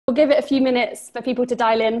We'll give it a few minutes for people to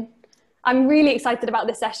dial in. I'm really excited about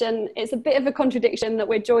this session. It's a bit of a contradiction that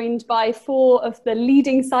we're joined by 4 of the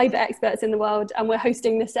leading cyber experts in the world, and we're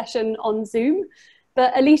hosting this session on Zoom.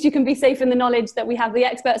 But at least you can be safe in the knowledge that we have the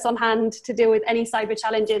experts on hand to deal with any cyber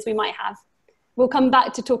challenges we might have. We'll come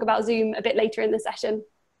back to talk about Zoom a bit later in the session.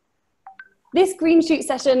 This green shoot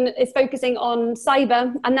session is focusing on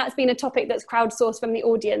cyber, and that's been a topic that's crowdsourced from the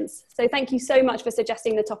audience. So thank you so much for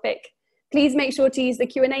suggesting the topic. Please make sure to use the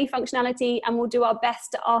Q&A functionality, and we'll do our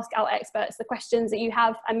best to ask our experts the questions that you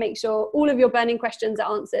have and make sure all of your burning questions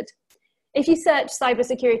are answered. If you search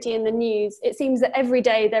cybersecurity in the news, it seems that every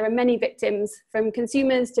day there are many victims, from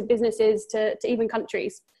consumers to businesses to even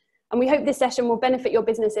countries. And we hope this session will benefit your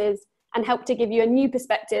businesses and help to give you a new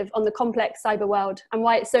perspective on the complex cyber world and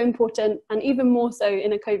why it's so important, and even more so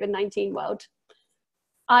in a COVID-19 world.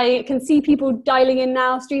 I can see people dialing in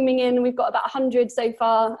now, streaming in. We've got about 100 so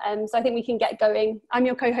far, so I think we can get going. I'm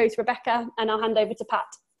your co-host, Rebecca, and I'll hand over to Pat.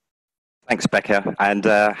 Thanks, Becca, and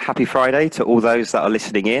happy Friday to all those that are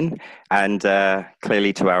listening in, and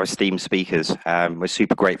clearly to our esteemed speakers. We're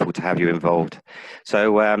super grateful to have you involved.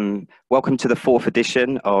 So welcome to the 4th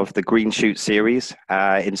edition of the Green Shoot series.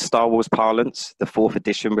 In Star Wars parlance, the 4th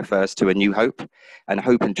edition refers to a new hope, and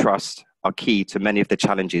hope and trust are key to many of the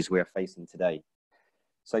challenges we are facing today.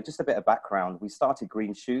 So just a bit of background. We started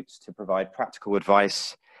Green Shoots to provide practical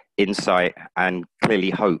advice, insight, and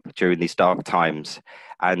clearly hope during these dark times,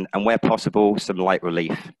 and where possible, some light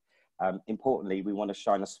relief. Importantly, we want to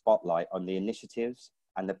shine a spotlight on the initiatives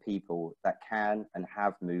and the people that can and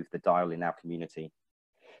have moved the dial in our community.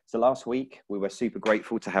 So last week, we were super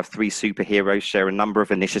grateful to have 3 superheroes share a number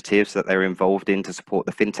of initiatives that they're involved in to support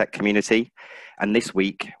the FinTech community. And this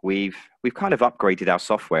week, we've kind of upgraded our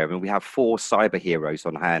software, and we have 4 cyber heroes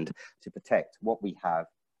on hand to protect what we have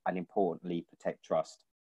and, importantly, protect trust.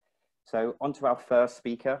 So on to our first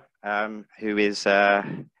speaker, who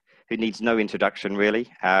needs no introduction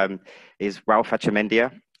really, is Ralph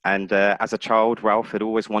Echemendia. And as a child, Ralph had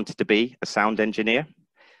always wanted to be a sound engineer,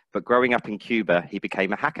 but growing up in Cuba, he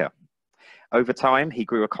became a hacker. Over time, he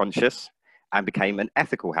grew a conscious and became an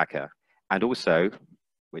ethical hacker, and also,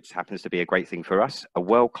 which happens to be a great thing for us, a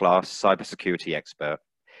world-class cybersecurity expert.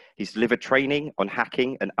 He's delivered training on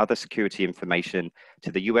hacking and other security information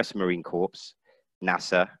to the US Marine Corps,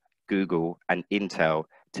 NASA, Google, and Intel,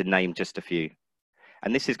 to name just a few.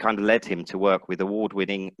 And this has kind of led him to work with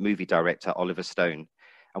award-winning movie director Oliver Stone.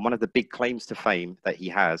 And one of the big claims to fame that he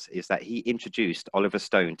has is that he introduced Oliver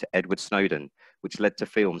Stone to Edward Snowden, which led to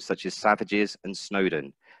films such as Savages and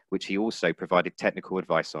Snowden, which he also provided technical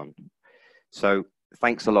advice on. So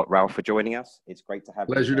thanks a lot, Ralph, for joining us. It's great to have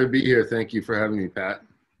you. Pleasure to be here. Thank you for having me, Pat.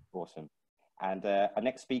 Awesome. And our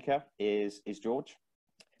next speaker is George.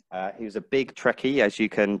 He was a big Trekkie, as you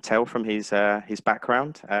can tell from his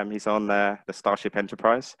background. He's on the Starship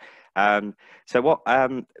Enterprise. So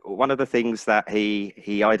one of the things that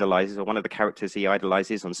he idolizes, or one of the characters he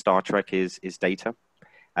idolizes on Star Trek is Data.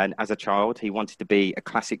 And as a child, he wanted to be a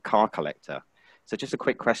classic car collector. So just a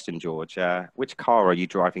quick question, George. Which car are you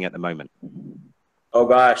driving at the moment? Oh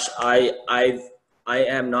gosh, I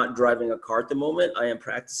am not driving a car at the moment. I am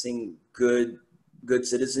practicing good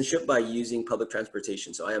citizenship by using public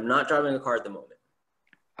transportation. So I am not driving a car at the moment.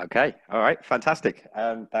 Okay, all right, fantastic.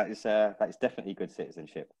 That is definitely good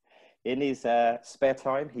citizenship. In his spare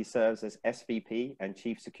time, he serves as SVP and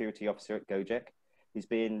Chief Security Officer at Gojek. He's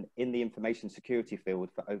been in the information security field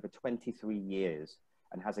for over 23 years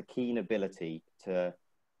and has a keen ability to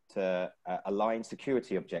align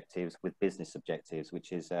security objectives with business objectives,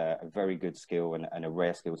 which is a very good skill and a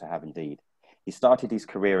rare skill to have indeed. He started his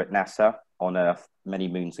career at NASA on Earth many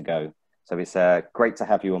moons ago. So it's great to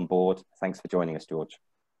have you on board. Thanks for joining us, George.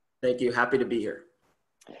 Thank you. Happy to be here.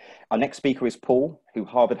 Our next speaker is Paul, who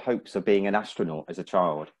harbored hopes of being an astronaut as a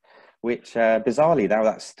child, which bizarrely, now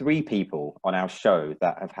that's 3 people on our show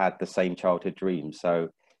that have had the same childhood dreams. So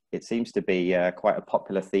it seems to be quite a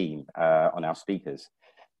popular theme on our speakers.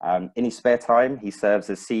 In his spare time, he serves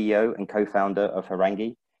as CEO and co-founder of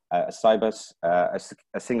Horangi, a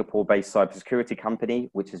Singapore-based cybersecurity company,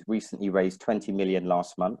 which has recently raised 20 million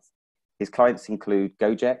last month. His clients include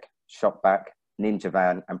Gojek, Shopback, Ninja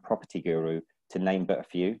Van, and Property Guru, to name but a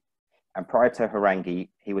few. And prior to Horangi,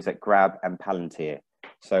 he was at Grab and Palantir.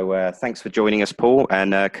 So thanks for joining us, Paul,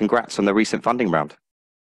 and congrats on the recent funding round.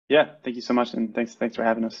 Yeah, thank you so much, and thanks for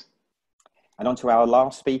having us. And on to our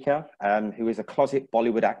last speaker, who is a closet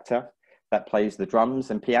Bollywood actor that plays the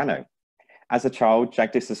drums and piano. As a child,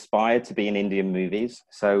 Jagdish aspired to be in Indian movies.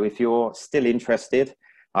 So if you're still interested,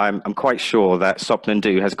 I'm quite sure that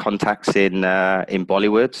Sopnandu has contacts in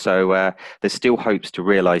Bollywood. So there's still hopes to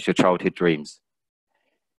realize your childhood dreams.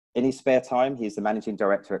 In his spare time, he's the managing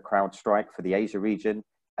director at CrowdStrike for the Asia region,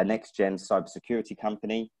 a next-gen cybersecurity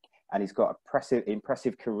company, and he's got an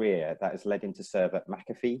impressive career that has led him to serve at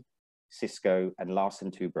McAfee, Cisco, and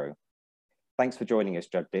Larsen Toubro. Thanks for joining us,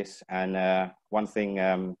 Jagdish. And one thing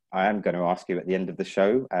I am going to ask you at the end of the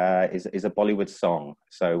show is a Bollywood song.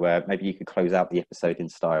 So maybe you could close out the episode in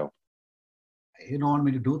style. You don't want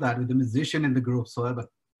me to do that with the musician in the group, but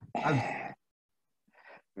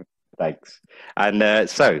Thanks. And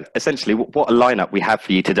so essentially what a lineup we have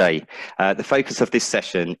for you today. The focus of this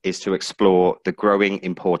session is to explore the growing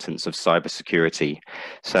importance of cybersecurity.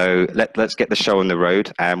 So let's get the show on the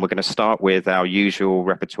road, and we're going to start with our usual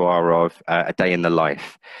repertoire of a day in the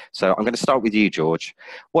life. So I'm going to start with you, George.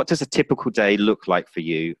 What does a typical day look like for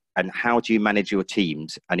you, and how do you manage your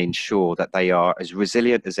teams and ensure that they are as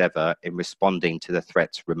resilient as ever in responding to the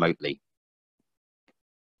threats remotely?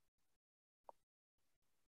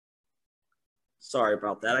 Sorry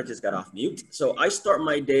about that. I just got off mute. So I start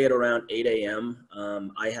my day at around 8 a.m.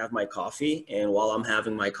 I have my coffee, and while I'm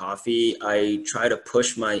having my coffee, I try to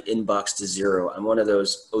push my inbox to zero. I'm one of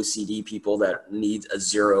those OCD people that needs a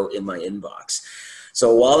zero in my inbox.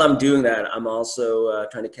 So while I'm doing that, I'm also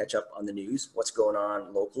trying to catch up on the news, what's going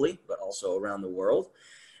on locally, but also around the world.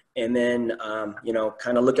 And then,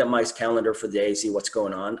 kind of look at my calendar for the day, see what's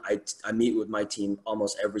going on. I meet with my team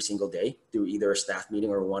almost every single day through either a staff meeting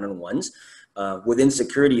or one-on-ones. Within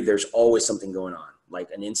security, there's always something going on, like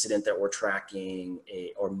an incident that we're tracking,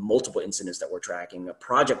 or multiple incidents that we're tracking, a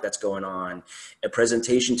project that's going on, a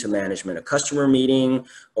presentation to management, a customer meeting,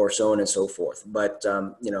 or so on and so forth. But,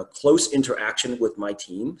 close interaction with my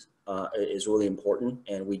team is really important,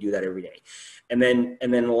 and we do that every day. And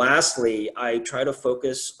then lastly, I try to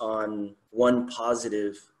focus on one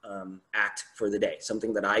positive act for the day,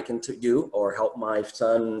 something that I can do or help my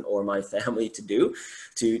son or my family to do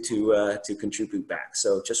to contribute back.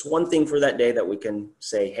 So just one thing for that day that we can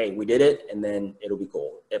say, hey, we did it, and then it'll be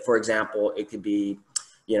cool. If, for example, it could be,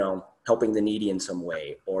 helping the needy in some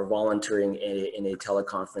way, or volunteering in a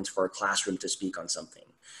teleconference for a classroom to speak on something.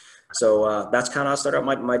 So that's kind of how I start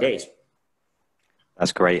out my days.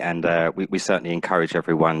 That's great, and we certainly encourage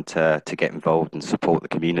everyone to get involved and support the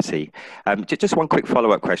community. Just one quick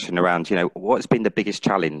follow-up question around, what's been the biggest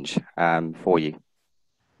challenge for you?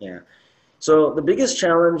 Yeah, so the biggest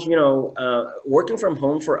challenge, working from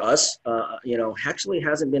home for us, actually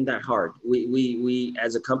hasn't been that hard. We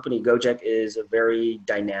as a company, Gojek is a very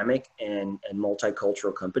dynamic and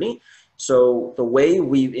multicultural company. So the way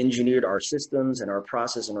we've engineered our systems and our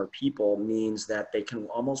process and our people means that they can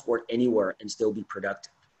almost work anywhere and still be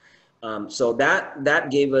productive. So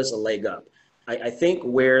that gave us a leg up. I think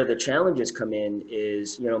where the challenges come in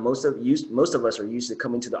is, most of us are used to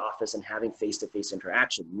coming to the office and having face-to-face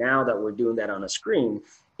interaction. Now that we're doing that on a screen,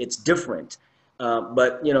 it's different.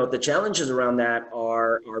 But the challenges around that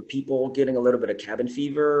are people getting a little bit of cabin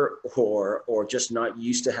fever, or just not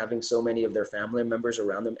used to having so many of their family members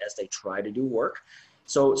around them as they try to do work.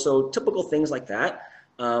 So typical things like that.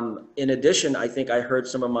 In addition, I think I heard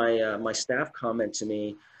some of my staff comment to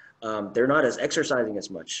me. They're not as exercising as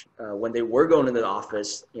much. When they were going into the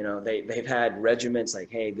office, they've had regiments like,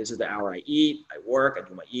 hey, this is the hour I eat, I work, I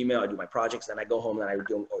do my email, I do my projects, then I go home and I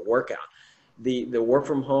do a workout. The work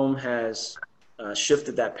from home has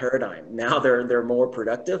shifted that paradigm. Now they're more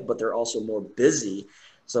productive, but they're also more busy.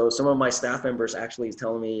 So some of my staff members actually is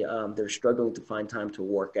telling me they're struggling to find time to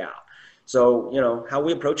work out. So, how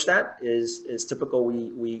we approach that is typical.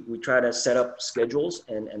 We try to set up schedules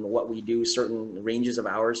and what we do, certain ranges of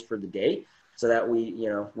hours for the day, so that we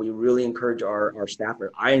really encourage our staff,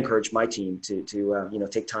 or I encourage my team to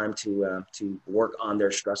take time to work on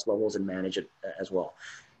their stress levels and manage it as well.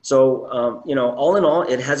 So, all in all,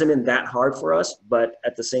 it hasn't been that hard for us, but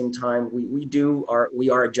at the same time, we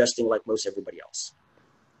are adjusting like most everybody else.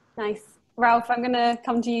 Nice. Ralph, I'm going to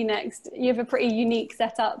come to you next. You have a pretty unique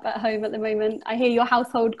setup at home at the moment. I hear your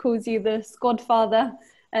household calls you the squad father.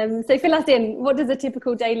 So fill us in. What does a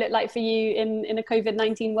typical day look like for you in a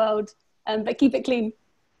COVID-19 world? But keep it clean.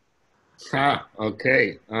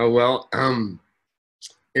 Okay.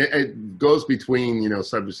 It goes between,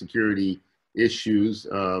 cybersecurity issues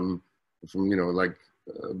from,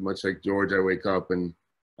 much like George, I wake up and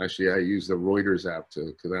actually I use the Reuters app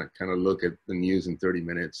to kind of look at the news in 30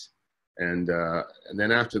 minutes. And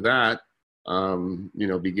then after that,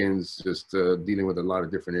 begins just dealing with a lot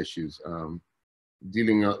of different issues,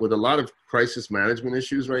 dealing with a lot of crisis management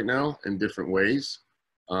issues right now in different ways.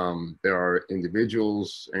 There are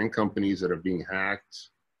individuals and companies that are being hacked,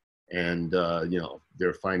 and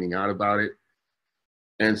they're finding out about it.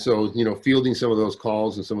 And so, you know, fielding some of those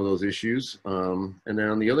calls and some of those issues. And then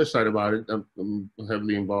on the other side about it, I'm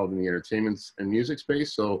heavily involved in the entertainment and music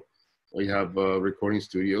space. So we have recording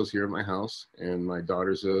studios here at my house, and my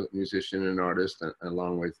daughter's a musician and an artist,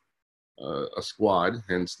 along with a squad,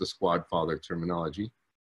 hence the squad father terminology.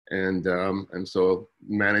 And so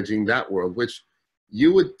managing that world, which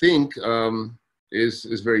you would think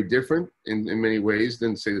is very different in many ways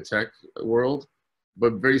than, say, the tech world,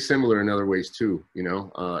 but very similar in other ways too. You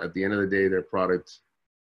know, at the end of the day, their product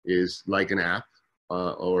is like an app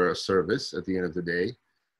or a service at the end of the day.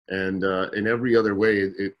 And in every other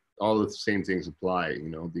way, all the same things apply. You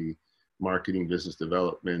know, the marketing, business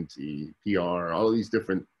development, the PR, all of these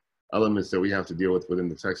different elements that we have to deal with within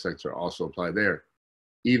the tech sector also apply there.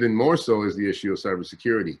 Even more so is the issue of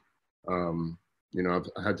cybersecurity. You know,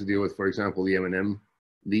 I've had to deal with, for example, the Eminem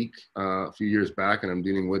leak a few years back, and I'm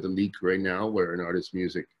dealing with a leak right now where an artist's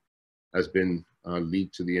music has been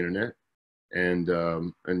leaked to the internet, and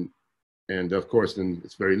of course, then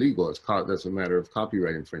it's very legal. That's a matter of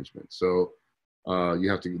copyright infringement. So you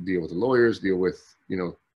have to deal with the lawyers, deal with, you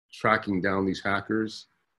know, tracking down these hackers,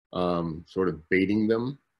 sort of baiting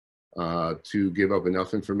them to give up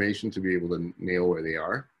enough information to be able to nail where they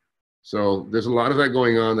are. So there's a lot of that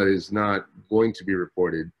going on that is not going to be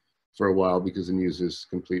reported for a while because the news is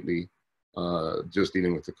completely just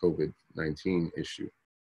dealing with the COVID-19 issue.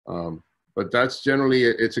 But that's generally,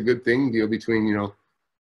 it's a good thing, deal between, you know,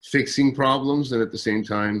 fixing problems and at the same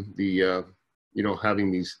time, you know,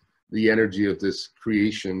 having the energy of this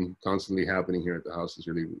creation constantly happening here at the house is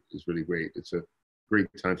really great. It's a great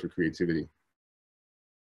time for creativity.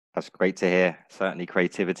 That's great to hear. Certainly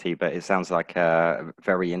creativity, but it sounds like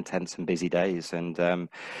very intense and busy days. And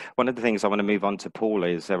one of the things I want to move on to, Paul,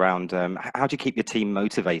 is around how do you keep your team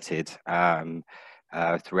motivated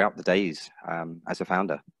throughout the days as a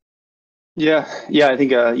founder? Yeah, I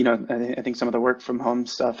think you know, I think some of the work from home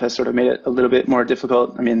stuff has sort of made it a little bit more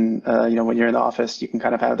difficult. I mean, you know, when you're in the office, you can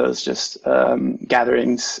kind of have those just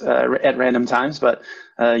gatherings at random times. But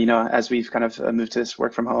you know, as we've kind of moved to this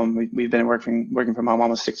work from home, we've been working from home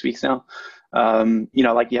almost 6 weeks now. You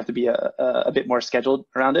know, like you have to be a bit more scheduled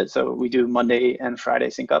around it. So we do Monday and Friday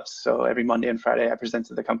sync ups. So every Monday and Friday, I present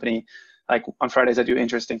to the company. Like on Fridays, I do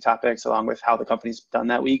interesting topics along with how the company's done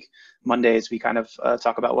that week. Mondays, we kind of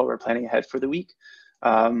talk about what we're planning ahead for the week.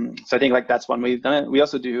 So I think like that's one way we've done it. We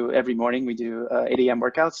also do every morning, we do 8 a.m.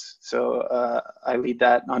 workouts. So I lead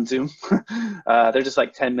that on Zoom. They're just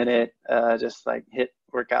like 10-minute, just like HIIT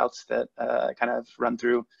workouts that kind of run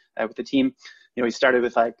through with the team. You know, we started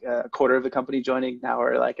with like a quarter of the company joining. Now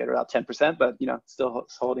we're like at about 10%, but you know, still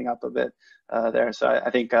holding up a bit there. So I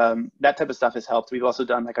think that type of stuff has helped. We've also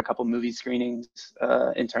done like a couple movie screenings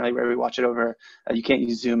internally where we watch it over. You can't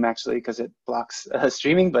use Zoom actually because it blocks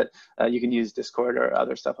streaming, but you can use Discord or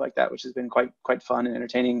other stuff like that, which has been quite fun and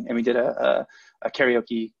entertaining. And we did a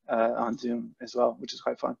karaoke on Zoom as well, which is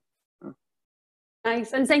quite fun.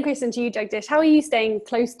 Nice. And same question to you, Jagdish. How are you staying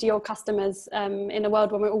close to your customers in a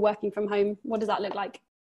world when we're all working from home? What does that look like?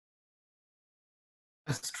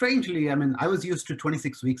 Strangely, I mean, I was used to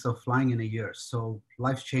 26 weeks of flying in a year, so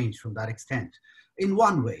life's changed from that extent in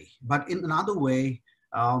one way. But in another way,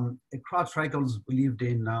 CrowdStrike always believed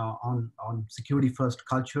in on security first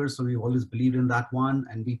culture, so we've always believed in that one,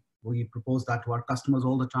 and we propose that to our customers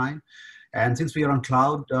all the time. And since we are on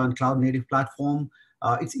cloud native platform,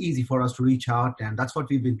 it's easy for us to reach out, and that's what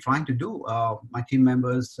we've been trying to do. My team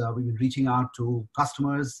members, we've been reaching out to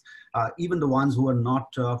customers, even the ones who are not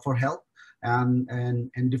for help, and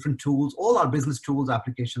different tools. All our business tools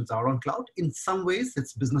applications are on cloud. In some ways,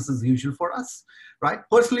 it's business as usual for us, right?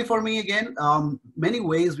 Personally, for me, again, many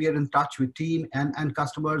ways we are in touch with team and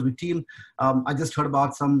customers. With team, I just heard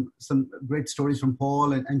about some great stories from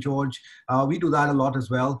Paul and George. We do that a lot as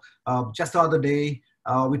well. Just the other day,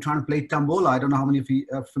 we're trying to play Tambola. I don't know how many of you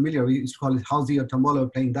are familiar. We used to call it Hadjy or Tambola. We're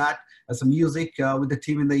playing that as some music with the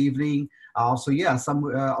team in the evening. So yeah, some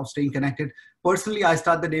of staying connected. Personally, I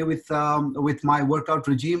start the day with my workout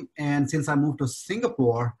regime. And since I moved to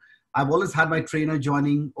Singapore, I've always had my trainer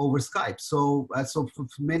joining over Skype. So for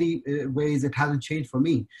many ways, it hasn't changed for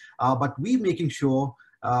me. But we're making sure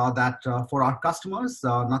that for our customers,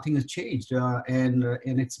 nothing has changed and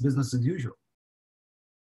it's business as usual.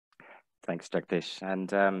 Thanks, Jagdish.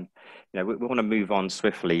 And you know, we want to move on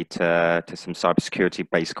swiftly to some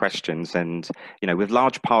cybersecurity-based questions. And you know, with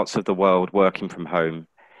large parts of the world working from home,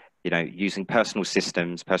 you know, using personal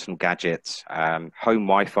systems, personal gadgets, home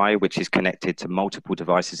Wi-Fi, which is connected to multiple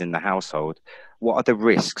devices in the household, what are the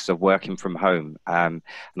risks of working from home? And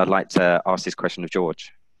I'd like to ask this question of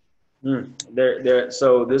George.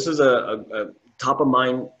 So this is a top of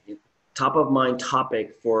mind top of mind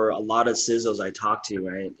topic for a lot of CISOs I talk to,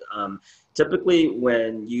 right? Typically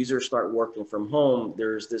when users start working from home,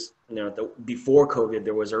 there's this, before COVID,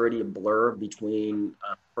 there was already a blur between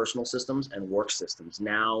personal systems and work systems.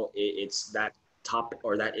 Now it's that topic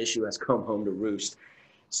or that issue has come home to roost.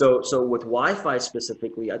 So with Wi-Fi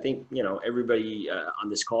specifically, I think, everybody on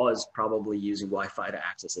this call is probably using Wi-Fi to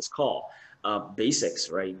access this call. Basics,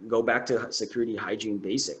 right? Go back to security hygiene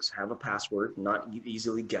basics. Have a password, not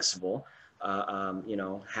easily guessable.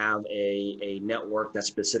 Have a network that's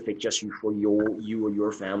specific just for you or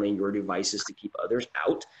your family and your devices to keep others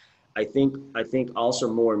out. I think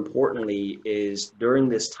also more importantly is during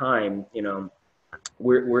this time,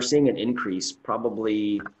 we're seeing an increase,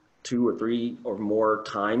 probably 2 or 3 or more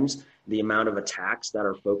times the amount of attacks that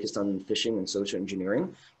are focused on phishing and social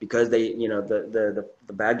engineering, because they, the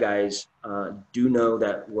bad guys do know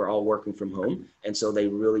that we're all working from home, and so they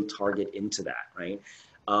really target into that, right?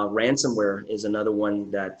 Ransomware is another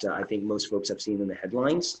one that I think most folks have seen in the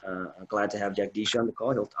headlines. I'm glad to have Jagdish on the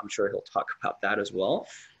call. I'm sure he'll talk about that as well.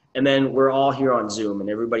 And then we're all here on Zoom, and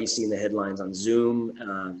everybody's seen the headlines on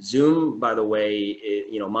Zoom. Zoom, by the way,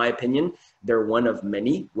 my opinion, they're one of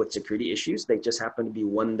many with security issues. They just happen to be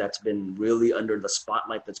one that's been really under the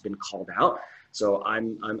spotlight, that's been called out. So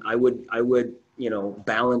I would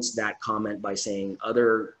balance that comment by saying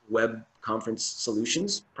other web conference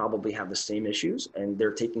solutions probably have the same issues, and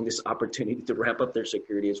they're taking this opportunity to ramp up their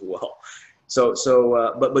security as well.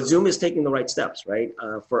 But Zoom is taking the right steps, right?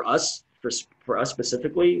 For us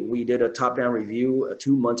specifically, we did a top-down review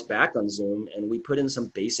 2 months back on Zoom, and we put in some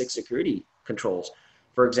basic security controls.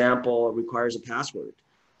 For example, it requires a password.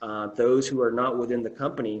 Those who are not within the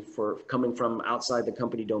company, for coming from outside the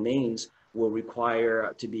company domains, will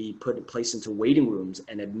require to be placed into waiting rooms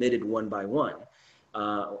and admitted one by one.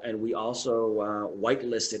 And we also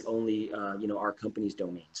whitelisted only our company's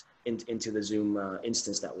domains into the Zoom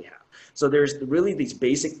instance that we have. So there's really these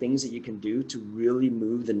basic things that you can do to really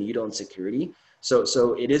move the needle on security.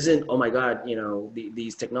 So it isn't, oh my God,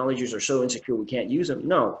 these technologies are so insecure we can't use them.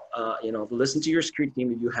 No, listen to your security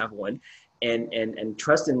team if you have one, and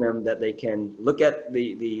trust in them that they can look at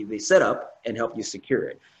the setup and help you secure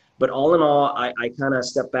it. But all in all, I kind of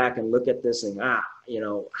step back and look at this and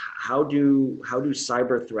how do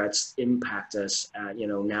cyber threats impact us?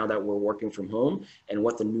 Now that we're working from home, and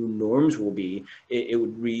what the new norms will be. It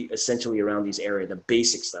would be essentially around these areas, the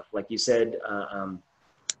basic stuff, like you said,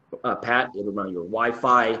 Pat, around your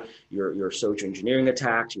Wi-Fi, your social engineering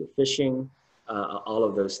attacks, your phishing, all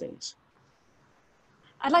of those things.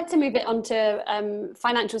 I'd like to move it on to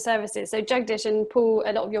financial services. So Jagdish and Paul,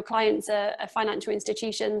 a lot of your clients are financial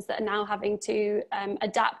institutions that are now having to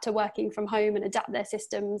adapt to working from home and adapt their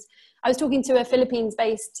systems. I was talking to a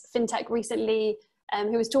Philippines-based FinTech recently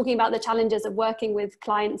who was talking about the challenges of working with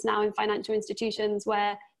clients now in financial institutions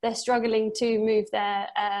where they're struggling to move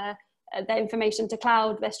their information to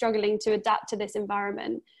cloud, they're struggling to adapt to this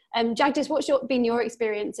environment. Jagdish, what's been your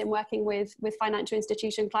experience in working with financial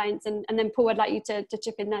institution clients? And then Paul, I'd like you to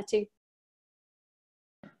chip in there too.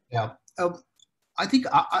 Yeah, I think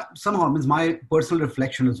somehow it's my personal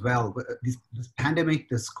reflection as well. This pandemic,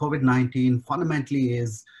 this COVID-19 fundamentally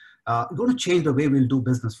is going to change the way we'll do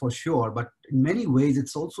business for sure. But in many ways,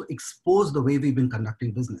 it's also exposed the way we've been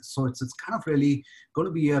conducting business. So it's kind of really going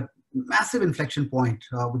to be a massive inflection point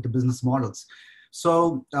with the business models.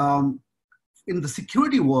 So in the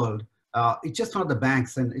security world, it's just not the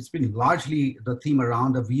banks, and it's been largely the theme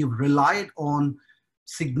around that we've relied on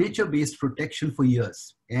signature-based protection for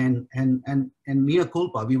years. And mea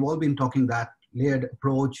culpa, we've all been talking that layered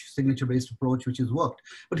approach, signature-based approach, which has worked.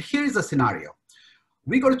 But here is a scenario.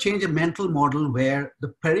 We got to change a mental model where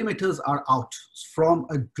the perimeters are out from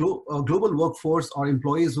a global workforce or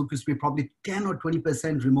employees who could be probably 10 or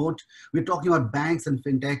 20% remote. We're talking about banks and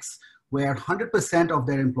fintechs where 100% of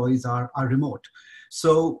their employees are remote.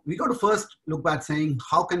 So we got to first look back saying,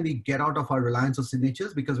 how can we get out of our reliance on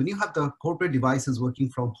signatures? Because when you have the corporate devices working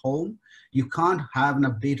from home, you can't have an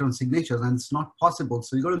update on signatures, and it's not possible.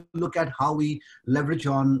 So you got to look at how we leverage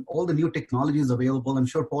on all the new technologies available. I'm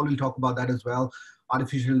sure Paul will talk about that as well.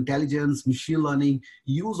 Artificial intelligence, machine learning,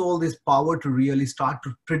 use all this power to really start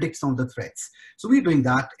to predict some of the threats. So we're doing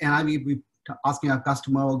that. And we're asking our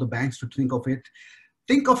customer, all the banks, to think of it.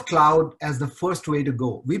 Think of cloud as the first way to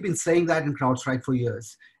go. We've been saying that in CrowdStrike for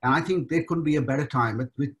years. And I think there couldn't be a better time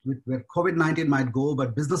with where COVID-19 might go,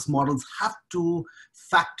 but business models have to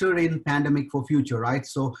factor in pandemic for future, right?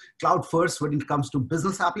 So cloud first when it comes to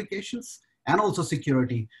business applications, and also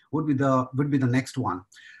security would be the next one.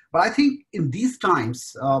 But I think in these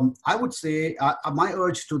times, I would say my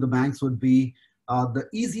urge to the banks would be the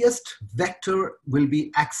easiest vector will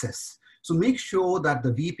be access. So make sure that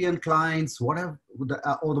the VPN clients, whatever,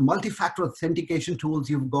 or the multi-factor authentication tools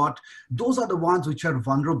you've got, those are the ones which are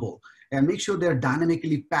vulnerable, and make sure they're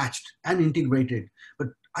dynamically patched and integrated. But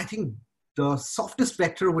I think the softest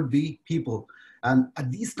vector would be people. And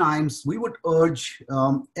at these times, we would urge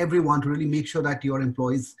everyone to really make sure that your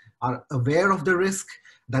employees are aware of the risk,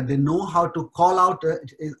 that they know how to call out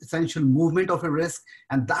essential movement of a risk,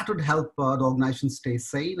 and that would help the organization stay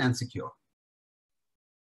sane and secure.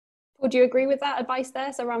 Would you agree with that advice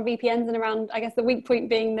there? So around VPNs and around, I guess, the weak point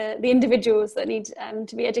being the individuals that need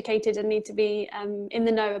to be educated and need to be in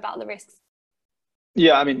the know about the risks.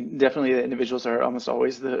 Yeah, I mean, definitely the individuals are almost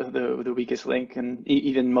always the weakest link, and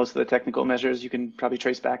even most of the technical measures you can probably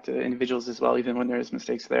trace back to individuals as well, even when there's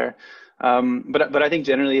mistakes there. But I think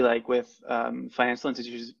generally, like with financial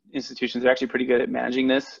institutions, they're actually pretty good at managing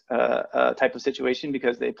this type of situation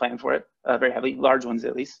because they plan for it very heavily, large ones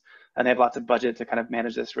at least. And they have lots of budget to kind of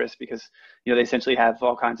manage this risk because, you know, they essentially have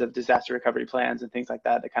all kinds of disaster recovery plans and things like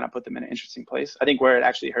that that kind of put them in an interesting place. I think where it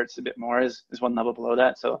actually hurts a bit more is one level below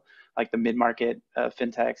that. So like the mid-market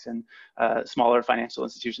FinTechs and smaller financial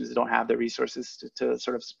institutions that don't have the resources to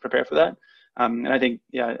sort of prepare for that. And I think,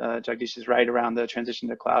 yeah, Jagdish is right around the transition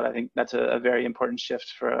to cloud. I think that's a very important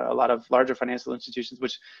shift for a lot of larger financial institutions,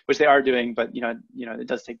 which they are doing, but you know, it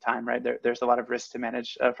does take time, right? There's a lot of risk to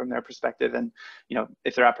manage from their perspective, and you know,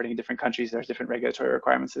 if they're operating in different countries, there's different regulatory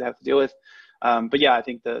requirements that they have to deal with. But yeah, I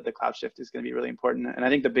think the cloud shift is going to be really important, and I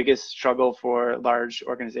think the biggest struggle for large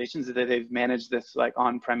organizations is that they've managed this like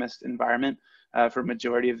on-premise environment for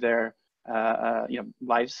majority of their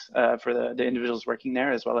lives for the individuals working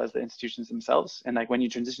there as well as the institutions themselves. And like when you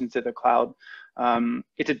transition to the cloud,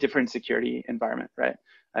 it's a different security environment, right?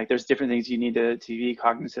 Like there's different things you need to be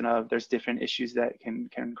cognizant of. There's different issues that can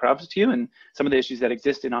corrupt to you, and some of the issues that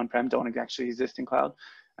exist in on-prem don't actually exist in cloud.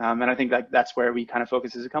 And I think that's where we kind of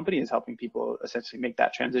focus as a company, is helping people essentially make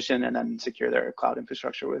that transition and then secure their cloud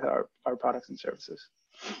infrastructure with our products and services.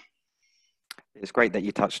 It's great that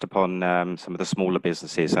you touched upon some of the smaller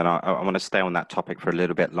businesses, and I want to stay on that topic for a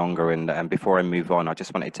little bit longer. And before I move on, I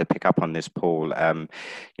just wanted to pick up on this, Paul.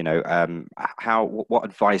 What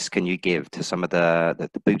advice can you give to some of the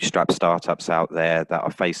bootstrap startups out there that are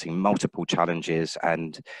facing multiple challenges,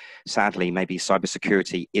 and sadly, maybe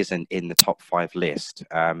cybersecurity isn't in the top 5 list?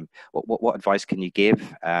 What advice can you give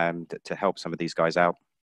to help some of these guys out?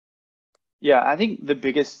 Yeah, I think the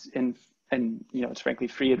biggest and you know, it's frankly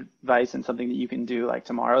free advice and something that you can do like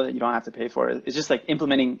tomorrow that you don't have to pay for. It's just like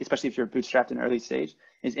implementing, especially if you're bootstrapped in early stage,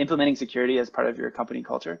 is implementing security as part of your company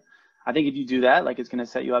culture. I think if you do that, like it's going to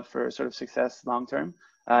set you up for sort of success long term.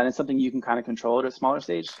 And it's something you can kind of control at a smaller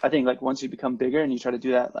stage. I think like once you become bigger and you try to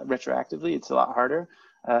do that like, retroactively, it's a lot harder.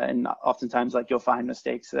 And oftentimes like you'll find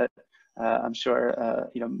mistakes that I'm sure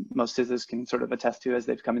most sysadmins can sort of attest to as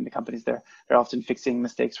they've come into companies. They're often fixing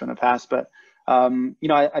mistakes from the past, but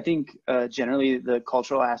I think generally the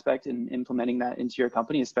cultural aspect in implementing that into your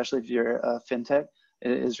company, especially if you're a FinTech,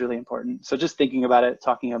 is really important. So just thinking about it,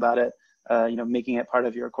 talking about it, making it part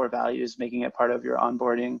of your core values, making it part of your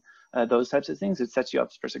onboarding, those types of things, it sets you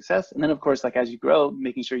up for success. And then of course, like as you grow,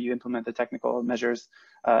 making sure you implement the technical measures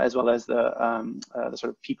as well as the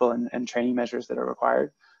sort of people and training measures that are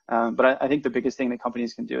required. But I think the biggest thing that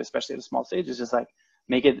companies can do, especially at a small stage, is just like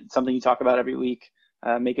make it something you talk about every week.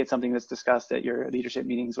 Make it something that's discussed at your leadership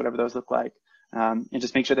meetings, whatever those look like, and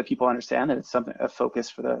just make sure that people understand that it's a focus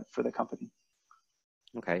for the company.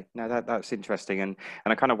 Okay, now that's interesting, and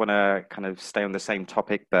I kind of want to kind of stay on the same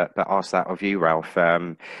topic, but ask that of you, Ralph.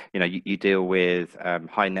 You deal with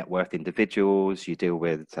high net worth individuals, you deal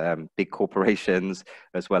with big corporations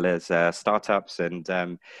as well as startups, and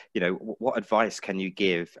what advice can you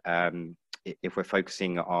give if we're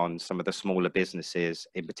focusing on some of the smaller businesses,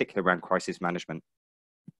 in particular around crisis management?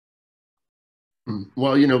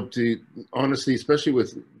 Well, honestly, especially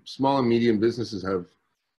with small and medium businesses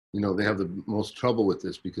they have the most trouble with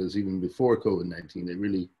this, because even before COVID-19, they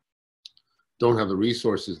really don't have the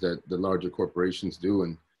resources that the larger corporations do.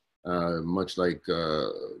 And much like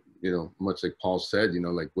Paul said,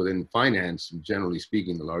 like within finance, generally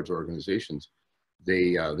speaking, the larger organizations,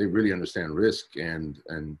 they really understand risk. And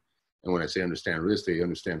when I say understand risk, they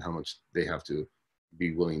understand how much they have to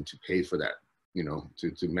be willing to pay for that,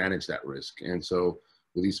 to manage that risk. And so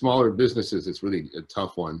with these smaller businesses, it's really a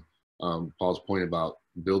tough one. Paul's point about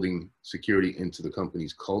building security into the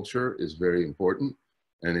company's culture is very important,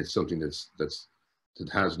 and it's something that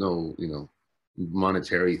has no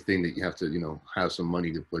monetary thing that you have to have some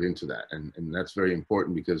money to put into that, and that's very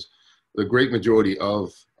important, because the great majority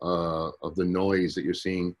of the noise that you're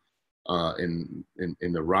seeing in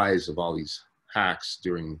the rise of all these hacks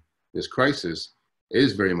during this crisis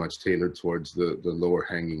is very much tailored towards the lower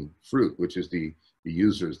hanging fruit, which is the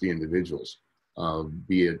users, the individuals,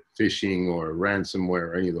 be it phishing or ransomware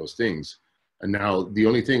or any of those things. And now the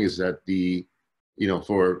only thing is that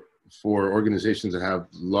for organizations that have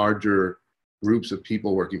larger groups of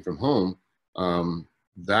people working from home,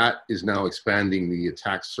 that is now expanding the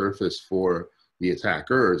attack surface for the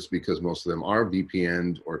attackers, because most of them are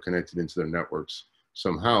VPN'd or connected into their networks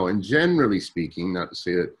somehow. And generally speaking, not to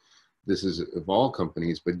say that this is of all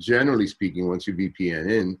companies, but generally speaking, once you VPN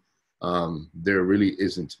in, there really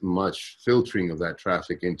isn't much filtering of that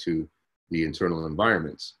traffic into the internal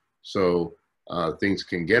environments. So things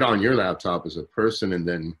can get on your laptop as a person and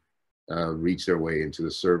then reach their way into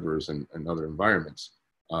the servers and other environments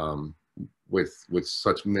with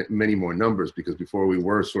such many more numbers, because before we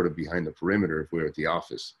were sort of behind the perimeter if we were at the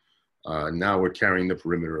office. Now we're carrying the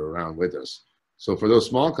perimeter around with us. So for those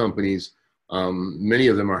small companies, many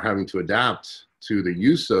of them are having to adapt to the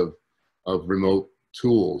use of remote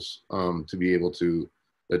tools to be able to,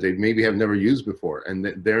 that they maybe have never used before. And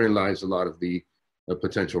therein lies a lot of the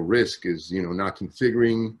potential risk, is, not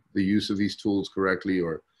configuring the use of these tools correctly,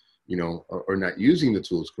 or not using the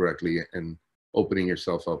tools correctly and opening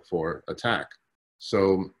yourself up for attack.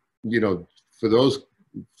 So, for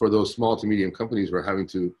those small to medium companies who are having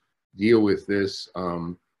to deal with this,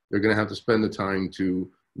 they're going to have to spend the time to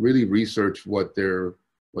really research what their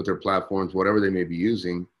platforms, whatever they may be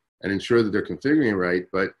using, and ensure that they're configuring it right.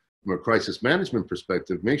 But from a crisis management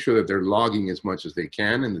perspective, make sure that they're logging as much as they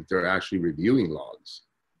can, and that they're actually reviewing logs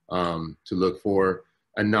to look for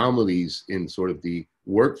anomalies in sort of the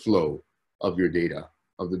workflow of your data,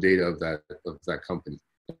 of the data of that company.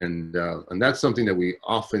 And that's something that we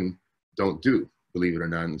often don't do, believe it or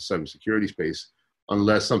not, in the cybersecurity space,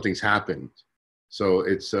 unless something's happened. So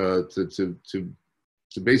it's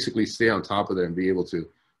to basically stay on top of that and be able to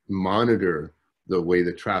monitor the way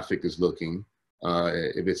the traffic is looking.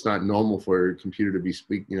 If it's not normal for your computer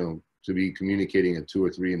to be communicating at 2 or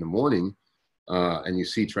 3 in the morning, and you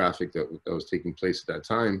see traffic that was taking place at that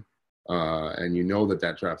time, and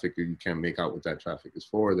that traffic, you can't make out what that traffic is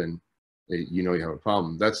for, then you have a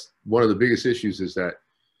problem. That's one of the biggest issues, is that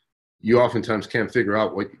you oftentimes can't figure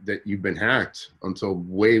out that you've been hacked until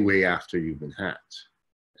way, way after you've been hacked.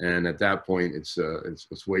 And at that point, it's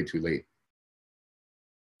way too late.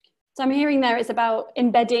 So I'm hearing there it's about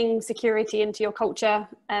embedding security into your culture,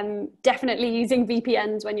 definitely using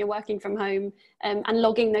VPNs when you're working from home, and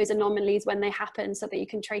logging those anomalies when they happen so that you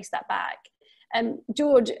can trace that back.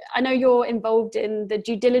 George, I know you're involved in the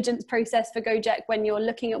due diligence process for Gojek when you're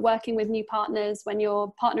looking at working with new partners, when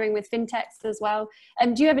you're partnering with FinTechs as well.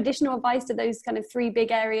 Do you have additional advice to those kind of 3 big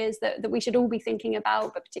areas that we should all be thinking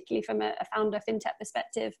about, but particularly from a founder FinTech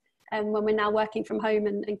perspective, when we're now working from home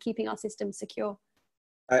and keeping our systems secure?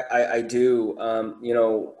 I do.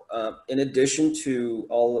 In addition to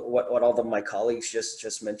what all of my colleagues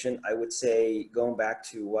just mentioned, I would say, going back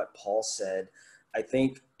to what Paul said, I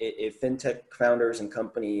think if FinTech founders and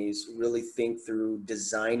companies really think through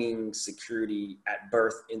designing security at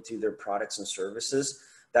birth into their products and services,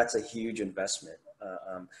 that's a huge investment.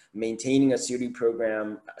 Maintaining a security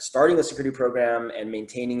program, starting a security program and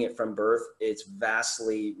maintaining it from birth, it's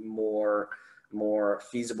vastly more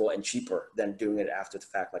feasible and cheaper than doing it after the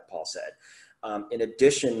fact, like Paul said. In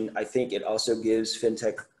addition, I think it also gives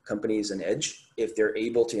FinTech companies an edge if they're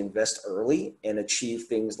able to invest early and achieve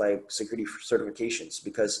things like security certifications,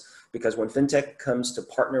 because when FinTech comes to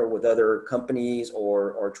partner with other companies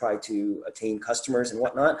or try to attain customers and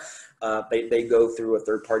whatnot, they go through a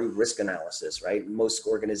third-party risk analysis, right? Most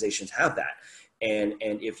organizations have that. And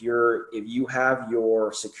if you have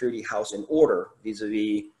your security house in order,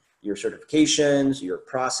 vis-a-vis your certifications, your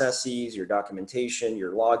processes, your documentation,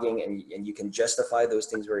 your logging, and you can justify those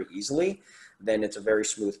things very easily, then it's a very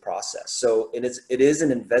smooth process. So it is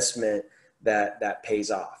an investment that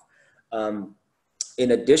pays off.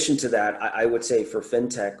 In addition to that, I would say for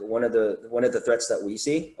FinTech, one of the threats that we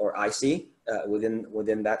see, or I see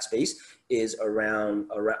within that space, is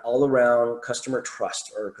all around customer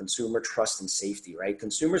trust or consumer trust and safety, right?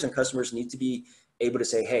 Consumers and customers need to be able to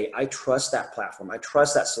say, hey, I trust that platform. I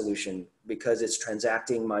trust that solution because it's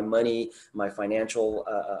transacting my money, my financial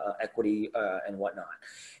equity, and whatnot.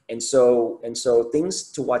 And so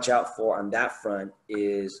things to watch out for on that front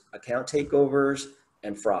is account takeovers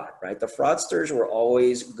and fraud, right? The fraudsters were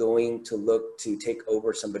always going to look to take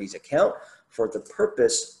over somebody's account for the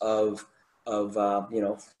purpose of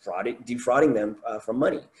defrauding them from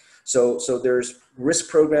money. So there's risk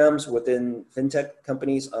programs within FinTech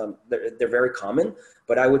companies. They're very common,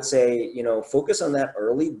 but I would say, focus on that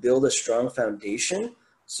early, build a strong foundation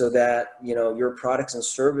so that, your products and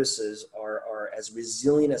services are are as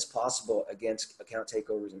resilient as possible against account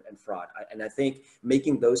takeovers and fraud. And I think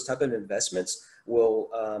making those type of investments will,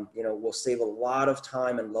 will save a lot of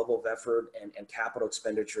time and level of effort and capital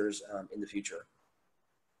expenditures in the future.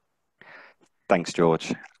 Thanks,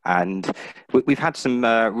 George. And we've had some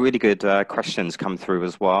really good questions come through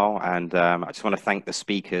as well. And I just want to thank the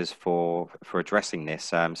speakers for addressing this.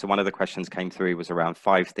 So one of the questions came through was around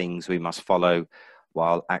 5 things we must follow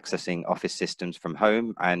while accessing office systems from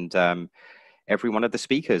home. And every one of the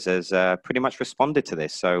speakers has pretty much responded to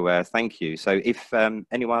this. So thank you. So if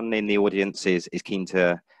anyone in the audience is keen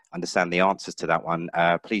to understand the answers to that one,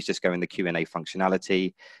 please just go in the Q&A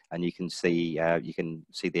functionality and you can see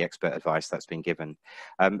the expert advice that's been given.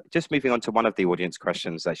 Just moving on to one of the audience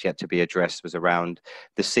questions that's yet to be addressed was around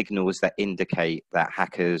the signals that indicate that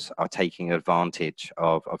hackers are taking advantage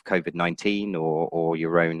of COVID-19 or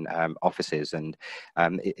your own offices. And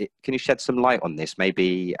can you shed some light on this?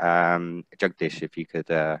 Maybe Jagdish, if you could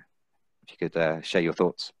share your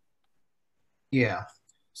thoughts. Yeah.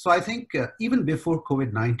 So I think even before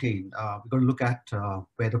COVID-19, we're going to look at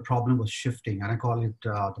where the problem was shifting, and I call it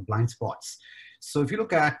the blind spots. So if you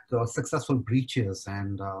look at successful breaches,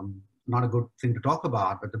 and not a good thing to talk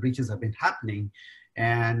about, but the breaches have been happening.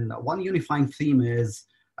 And one unifying theme is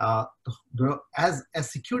as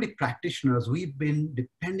security practitioners, we've been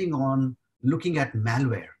depending on looking at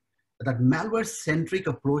malware. That malware-centric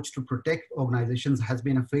approach to protect organizations has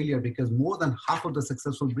been a failure because more than half of the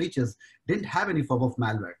successful breaches didn't have any form of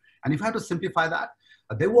malware. And if I have to simplify that,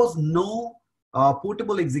 there was no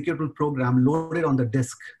portable executable program loaded on the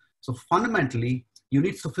disk. So fundamentally, you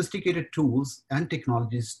need sophisticated tools and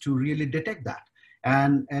technologies to really detect that.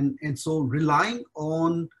 And so relying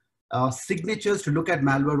on signatures to look at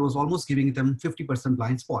malware was almost giving them 50%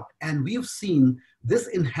 blind spot. And we've seen this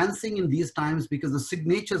enhancing in these times because the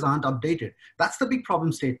signatures aren't updated. That's the big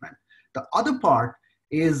problem statement. The other part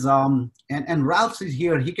is, and Ralph is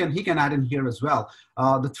here, he can add in here as well.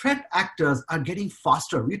 The threat actors are getting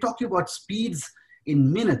faster. We're talking about speeds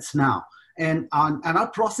in minutes now. And our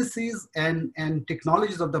processes and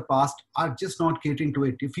technologies of the past are just not catering to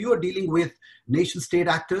it. If you are dealing with nation state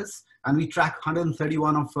actors, and we track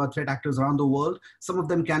 131 of threat actors around the world, some of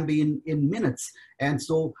them can be in minutes. And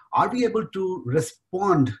so are we able to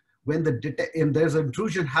respond when there's an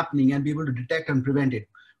intrusion happening and be able to detect and prevent it?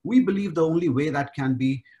 We believe the only way that can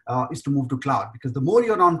be is to move to cloud, because the more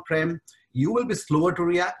you're on-prem, you will be slower to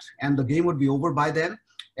react and the game would be over by then.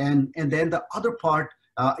 And then the other part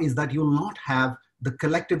is that you'll not have the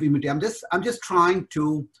collective immunity. I'm just trying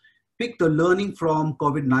to pick the learning from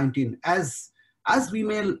COVID-19 as we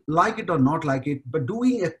may like it or not like it, but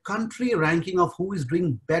doing a country ranking of who is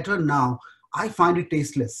doing better now, I find it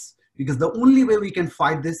tasteless, because the only way we can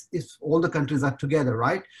fight this is all the countries are together,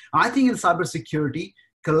 right? I think in cybersecurity,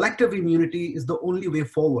 collective immunity is the only way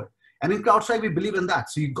forward. And in CrowdStrike, we believe in that.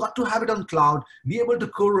 So you got to have it on cloud, be able to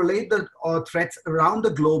correlate the threats around the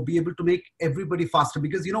globe, be able to make everybody faster,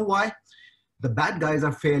 because you know why? The bad guys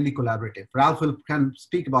are fairly collaborative. Ralph can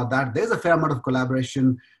speak about that. There's a fair amount of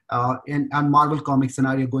collaboration and Marvel Comics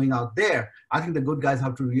scenario going out there. I think the good guys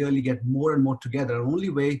have to really get more and more together. The only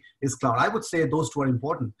way is cloud. I would say those two are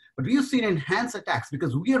important. But we have seen enhanced attacks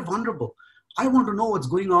because we are vulnerable. I want to know what's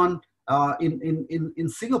going on in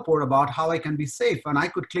Singapore about how I can be safe. And I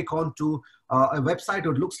could click on to a website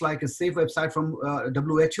that looks like a safe website from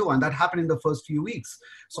WHO, and that happened in the first few weeks.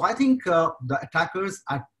 So I think the attackers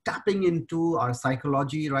are tapping into our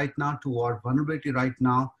psychology right now, to our vulnerability right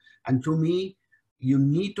now. And to me, you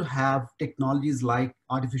need to have technologies like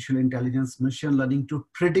artificial intelligence, machine learning to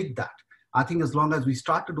predict that. I think as long as we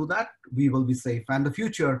start to do that, we will be safe. And the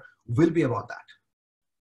future will be about that.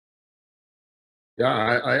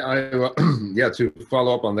 Yeah, yeah, to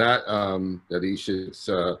follow up on that,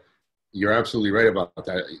 Jagdish, you're absolutely right about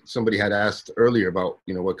that. Somebody had asked earlier about,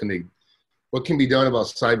 what can be done about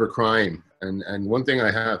cybercrime, and one thing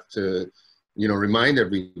I have to, remind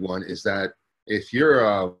everyone is that if you're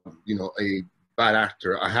a bad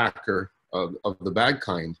actor, a hacker of the bad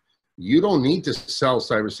kind, you don't need to sell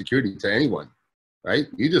cybersecurity to anyone, right?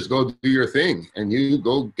 You just go do your thing and you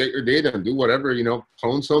go get your data and do whatever,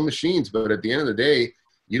 clone some machines. But at the end of the day,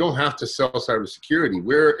 you don't have to sell cybersecurity.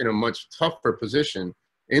 We're in a much tougher position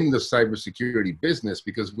in the cybersecurity business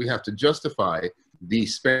because we have to justify the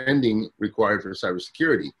spending required for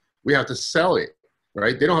cybersecurity. We have to sell it,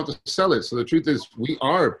 right? They don't have to sell it. So the truth is we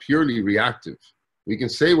are purely reactive. We can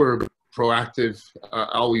say we're proactive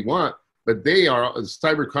all we want, but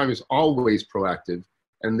cybercrime is always proactive,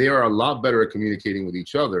 and they are a lot better at communicating with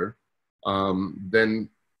each other than,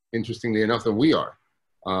 interestingly enough, than we are.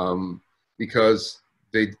 Because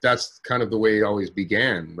that's kind of the way it always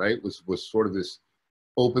began, right? Was sort of this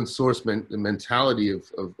open source mentality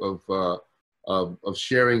of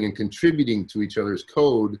sharing and contributing to each other's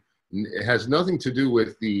code. It has nothing to do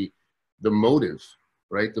with the motive,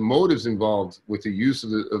 right? The motives involved with the use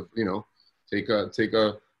of you know, take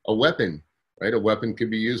a weapon, right? A weapon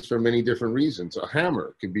could be used for many different reasons. A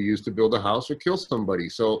hammer could be used to build a house or kill somebody.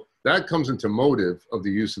 So that comes into motive of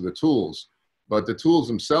the use of the tools. But the tools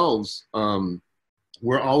themselves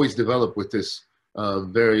were always developed with this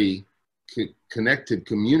very connected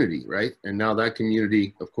community, right? And now that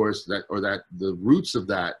community, of course, the roots of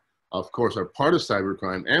that, of course, are part of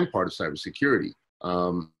cybercrime and part of cybersecurity.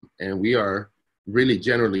 And we are really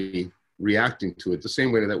generally reacting to it the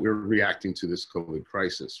same way that we're reacting to this COVID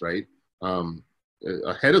crisis, right?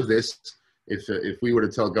 Ahead of this, if we were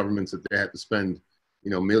to tell governments that they had to spend, you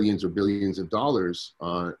know, millions or billions of dollars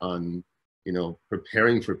on you know,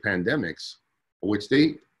 preparing for pandemics, which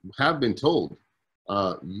they have been told,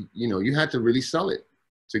 you know, you had to really sell it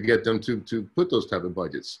to get them to put those type of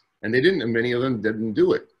budgets. And they didn't, and many of them didn't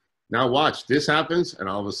do it. Now watch, this happens, and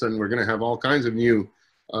all of a sudden we're gonna have all kinds of new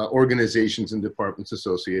organizations and departments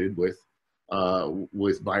associated with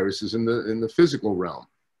viruses in the physical realm.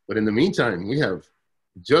 But in the meantime, we have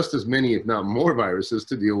just as many, if not more, viruses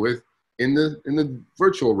to deal with in the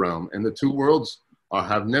virtual realm. And the two worlds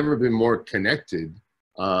have never been more connected.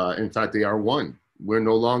 In fact, they are one. We're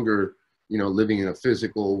no longer, you know, living in a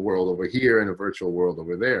physical world over here and a virtual world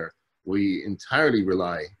over there. We entirely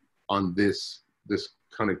rely on this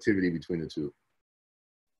connectivity between the two.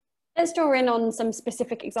 Let's draw in on some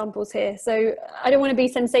specific examples here. So I don't want to be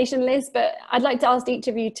sensationalist, but I'd like to ask each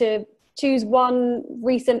of you to choose one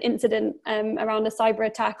recent incident around a cyber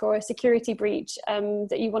attack or a security breach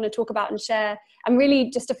that you want to talk about and share, and really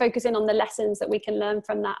just to focus in on the lessons that we can learn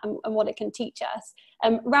from that and what it can teach us.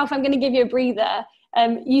 Ralph, I'm going to give you a breather.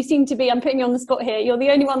 You seem to be, I'm putting you on the spot here, you're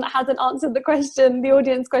the only one that hasn't answered the question, the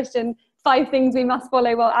audience question, 5 things we must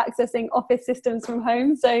follow while accessing office systems from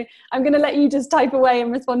home. So I'm going to let you just type away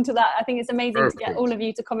and respond to that. I think it's amazing Perfect. To get all of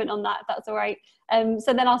you to comment on that, if that's all right.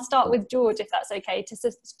 So then I'll start with George, if that's okay,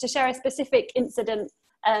 to share a specific incident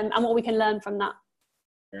and what we can learn from that.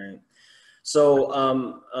 All right. So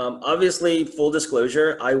obviously, full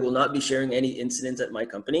disclosure, I will not be sharing any incidents at my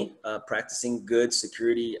company, practicing good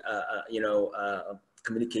security,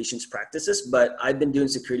 communications practices. But I've been doing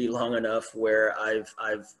security long enough where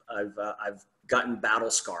I've gotten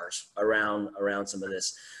battle scars around some of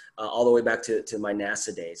this, all the way back to my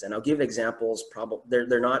NASA days. And I'll give examples. Probably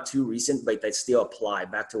they're not too recent, but they still apply.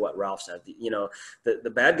 Back to what Ralph said. You know, the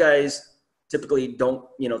bad guys typically don't,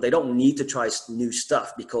 you know, they don't need to try new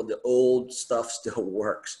stuff because the old stuff still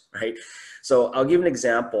works, right? So I'll give an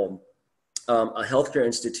example. A healthcare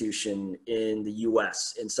institution in the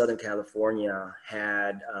U.S. in Southern California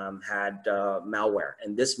had malware,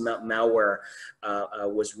 and this malware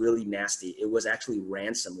was really nasty. It was actually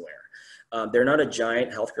ransomware. They're not a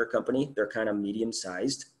giant healthcare company. They're kind of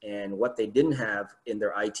medium-sized. And what they didn't have in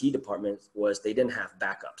their IT department was they didn't have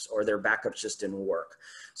backups, or their backups just didn't work.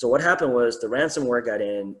 So what happened was the ransomware got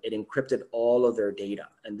in, it encrypted all of their data.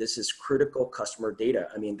 And this is critical customer data.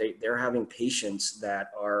 I mean, they're having patients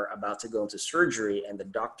that are about to go into surgery, and the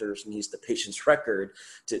doctors needs the patient's record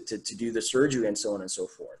to do the surgery and so on and so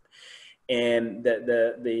forth. And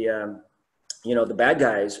you know, the bad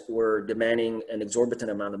guys were demanding an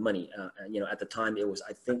exorbitant amount of money. You know, at the time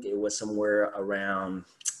I think it was somewhere around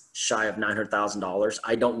shy of $900,000.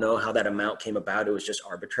 I don't know how that amount came about. It was just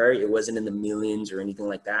arbitrary. It wasn't in the millions or anything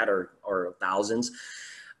like that, or thousands.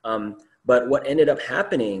 But what ended up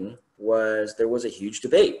happening was there was a huge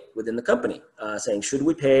debate within the company saying, should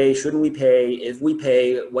we pay? Shouldn't we pay? If we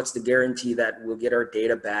pay, what's the guarantee that we'll get our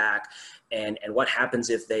data back? And what happens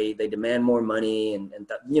if they demand more money, and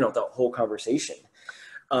you know, the whole conversation.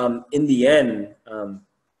 In the end,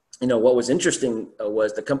 you know, what was interesting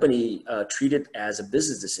was the company treated as a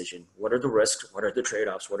business decision. What are the risks? What are the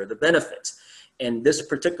trade-offs? What are the benefits? And this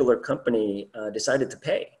particular company decided to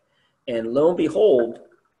pay. And lo and behold,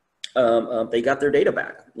 they got their data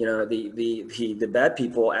back. You know, the bad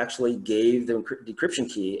people actually gave the decryption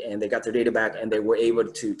key, and they got their data back, and they were able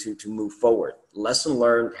to move forward. Lesson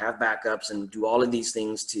learned: have backups and do all of these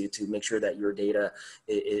things to make sure that your data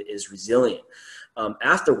is resilient.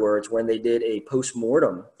 Afterwards, when they did a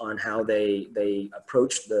post-mortem on how they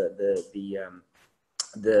approached the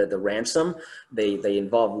ransom, they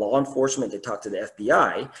involved law enforcement. They talked to the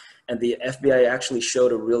FBI, and the FBI actually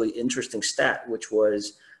showed a really interesting stat, which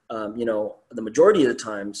was you know, the majority of the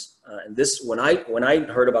times, and this, when I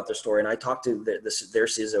heard about their story and I talked to their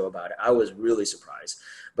CISO about it, I was really surprised.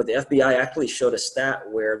 But the FBI actually showed a stat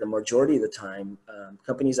where the majority of the time,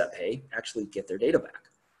 companies that pay actually get their data back.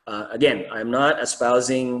 Again, I'm not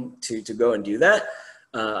espousing to go and do that.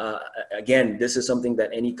 Again, this is something that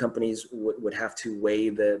any companies would have to weigh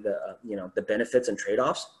you know, the benefits and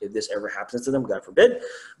trade-offs if this ever happens to them, God forbid.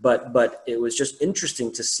 But it was just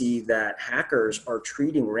interesting to see that hackers are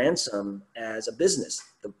treating ransom as a business.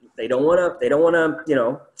 They don't want to, you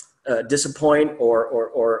know, disappoint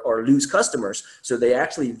or lose customers. So they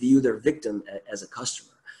actually view their victim as a customer.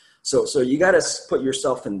 So you got to put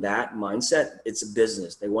yourself in that mindset. It's a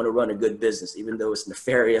business. They want to run a good business, even though it's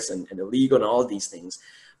nefarious and illegal and all of these things.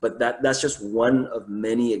 But that's just one of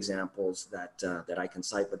many examples that I can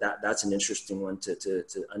cite. But that's an interesting one to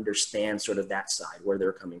understand sort of that side, where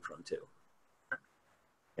they're coming from too.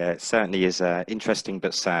 Yeah, it certainly is interesting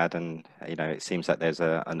but sad, and you know, it seems like there's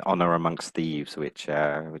an honor amongst thieves, which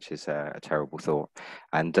is a terrible thought.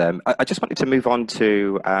 And I just wanted to move on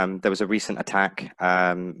to there was a recent attack,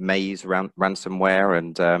 Maze ransomware,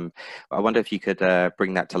 and I wonder if you could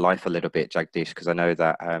bring that to life a little bit, Jagdish, because I know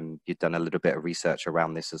that you've done a little bit of research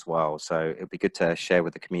around this as well. So it'd be good to share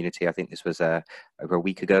with the community. I think this was over a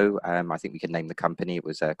week ago. I think we can name the company. It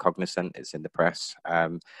was Cognizant. It's in the press.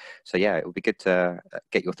 So yeah, it would be good to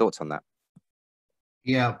get your thoughts on that.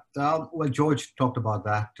 Yeah, well, George talked about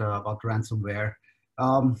that, about ransomware.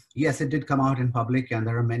 Yes, it did come out in public, and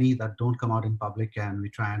there are many that don't come out in public, and we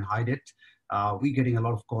try and hide it. We're getting a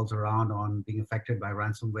lot of calls around on being affected by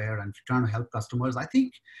ransomware and trying to help customers. I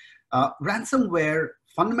think ransomware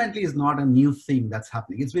fundamentally is not a new thing that's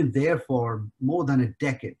happening. It's been there for more than a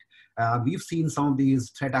decade. We've seen some of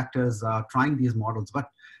these threat actors trying these models, but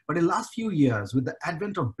in the last few years, with the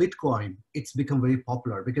advent of Bitcoin, it's become very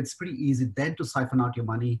popular because it's pretty easy then to siphon out your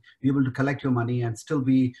money, be able to collect your money, and still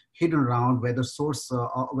be hidden around where the source,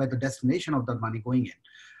 where the destination of that money going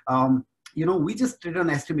in. You know, we just did an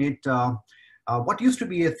estimate. What used to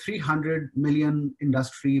be a 300 million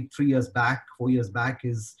industry 4 years back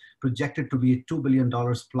is projected to be $2 billion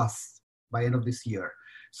plus by end of this year.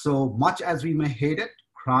 So much as we may hate it,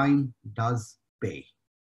 crime does pay.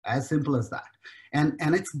 As simple as that. And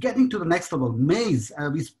it's getting to the next level. Maze,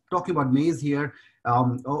 we're talking about Maze here.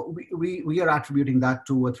 We are attributing that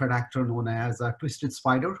to a threat actor known as Twisted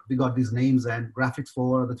Spider. We got these names and graphics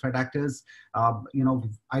for the threat actors, you know,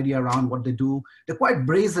 idea around what they do. They're quite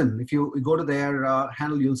brazen. If you go to their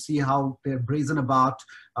handle, you'll see how they're brazen about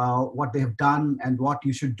what they have done and what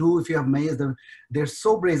you should do if you have Maze. They're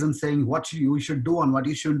so brazen, saying what you should do and what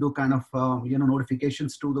you shouldn't do, kind of, you know,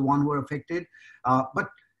 notifications to the one who are affected. But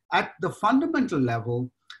at the fundamental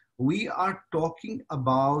level, we are talking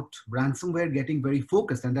about ransomware getting very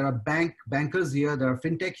focused, and there are bankers here, there are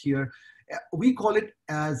FinTech here. We call it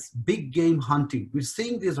as big game hunting. We're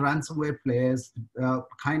seeing these ransomware players,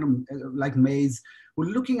 kind of like Maze, who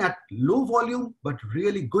are looking at low volume, but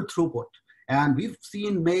really good throughput. And we've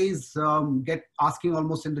seen Maze asking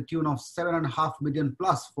almost in the tune of 7.5 million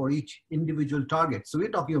plus for each individual target. So we're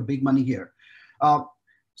talking of big money here.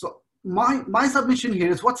 So my submission here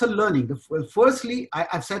is, what's the learning? Well, firstly,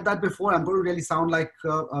 I've said that before. I'm going to really sound like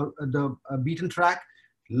the beaten track.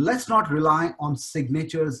 Let's not rely on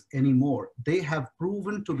signatures anymore. They have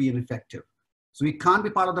proven to be ineffective. So we can't be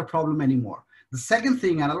part of the problem anymore. The second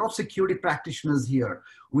thing, and a lot of security practitioners here,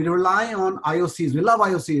 we rely on IOCs. We love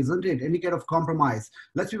IOCs, isn't it? Any kind of compromise.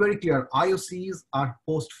 Let's be very clear. IOCs are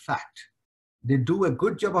post-fact. They do a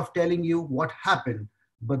good job of telling you what happened,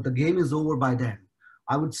 but the game is over by then.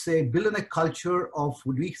 I would say build in a culture of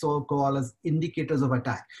what we call as indicators of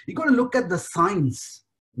attack. You've got to look at the signs,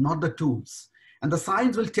 not the tools. And the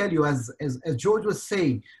signs will tell you, as George was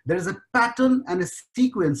saying, there is a pattern and a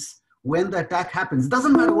sequence when the attack happens. It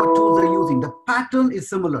doesn't matter what tools they're using. The pattern is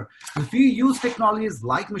similar. If you use technologies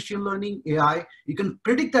like machine learning, AI, you can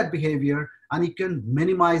predict that behavior and you can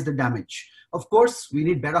minimize the damage. Of course, we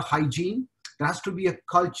need better hygiene. There has to be a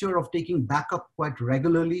culture of taking backup quite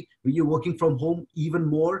regularly when you're working from home, even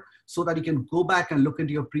more, so that you can go back and look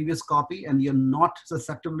into your previous copy and you're not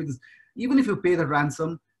susceptible. Because even if you pay the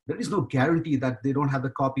ransom, there is no guarantee that they don't have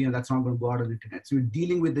the copy and that's not going to go out on the internet. So you're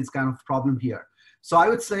dealing with this kind of problem here. So I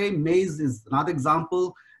would say Maze is another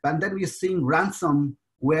example. And then we're seeing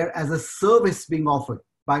ransomware as a service being offered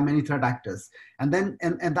by many threat actors. And then,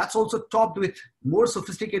 and that's also topped with more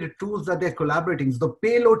sophisticated tools that they're collaborating. So the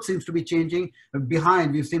payload seems to be changing.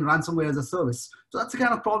 Behind, we've seen ransomware as a service. So that's the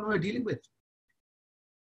kind of problem we're dealing with.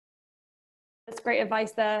 That's great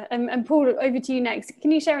advice there. And Paul, over to you next.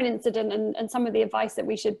 Can you share an incident and some of the advice that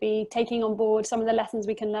we should be taking on board, some of the lessons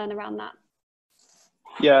we can learn around that?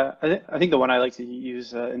 Yeah, I think the one I like to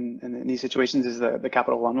use in these situations is the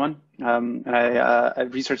Capital One one. And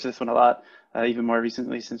I've researched this one a lot, even more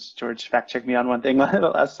recently since George fact-checked me on one thing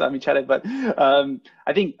the last time we chatted. But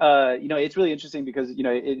I think, it's really interesting because,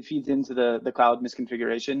 it feeds into the cloud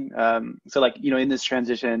misconfiguration. So like, in this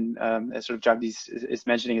transition, as sort of Jagdish is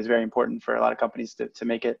mentioning, is very important for a lot of companies to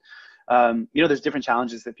make it. There's different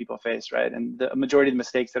challenges that people face, right? And the majority of the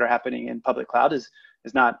mistakes that are happening in public cloud is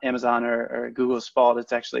not Amazon or Google's fault.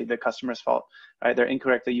 It's actually the customer's fault, right? They're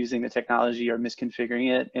incorrectly using the technology or misconfiguring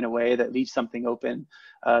it in a way that leaves something open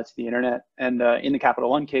to the internet. And in the Capital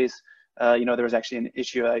One case, there was actually an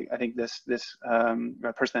issue. I think this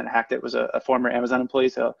person that hacked it was a former Amazon employee,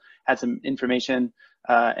 so had some information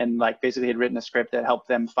and like basically had written a script that helped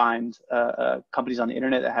them find companies on the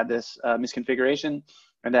internet that had this misconfiguration.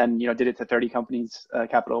 And then, did it to 30 companies,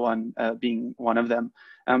 Capital One being one of them.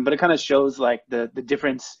 But it kind of shows like the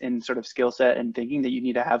difference in sort of skill set and thinking that you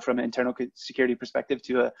need to have from an internal security perspective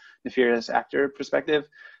to a nefarious actor perspective.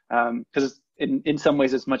 Because in some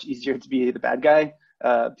ways, it's much easier to be the bad guy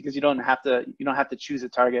because you don't have to choose a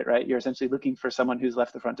target, right? You're essentially looking for someone who's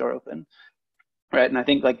left the front door open. Right. And I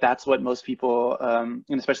think like that's what most people, and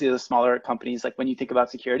especially the smaller companies, like when you think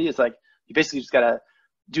about security, it's like you basically just got to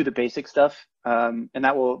do the basic stuff, and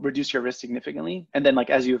that will reduce your risk significantly. And then like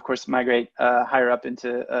as you of course migrate higher up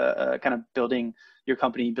into kind of building your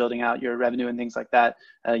company, building out your revenue and things like that,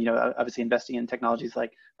 obviously investing in technologies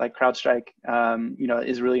like CrowdStrike,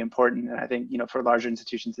 is really important. And I think for larger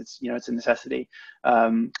institutions, it's a necessity.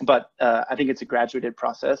 But I think it's a graduated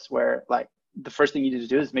process where like the first thing you need to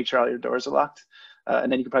do is make sure all your doors are locked.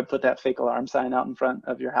 And then you can probably put that fake alarm sign out in front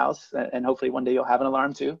of your house, and hopefully one day you'll have an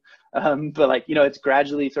alarm too. But like, it's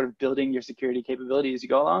gradually sort of building your security capability as you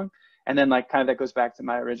go along. And then like kind of that goes back to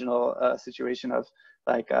my original situation of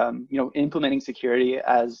like, implementing security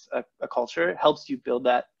as a culture helps you build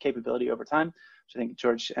that capability over time, which I think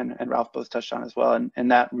George and Ralph both touched on as well.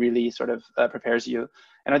 And that really sort of prepares you.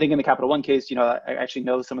 And I think in the Capital One case, I actually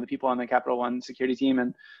know some of the people on the Capital One security team,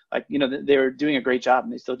 and like, they're doing a great job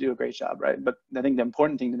and they still do a great job, right? But I think the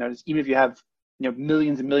important thing to note is even if you have,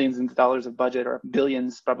 millions and millions of dollars of budget, or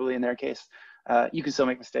billions probably in their case, you can still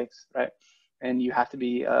make mistakes, right? And you have to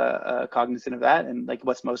be cognizant of that. And like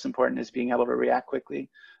what's most important is being able to react quickly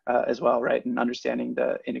as well, right? And understanding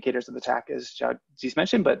the indicators of attack, as Jagdish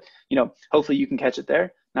mentioned, but hopefully you can catch it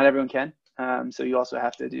there. Not everyone can. So you also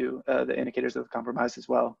have to do the indicators of compromise as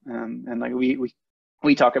well. And like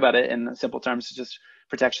we talk about it in simple terms, just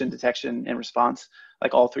protection, detection, and response.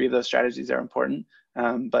 Like all three of those strategies are important,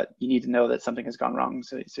 but you need to know that something has gone wrong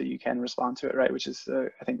so you can respond to it, right? Which is,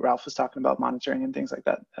 I think Ralph was talking about monitoring and things like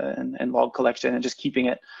that, and log collection and just keeping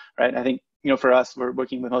it, right? I think, for us, we're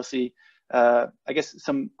working with mostly, I guess,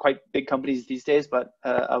 some quite big companies these days, but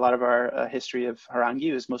a lot of our history of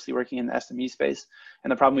Horangi is mostly working in the SME space.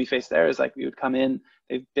 And the problem we face there is like we would come in,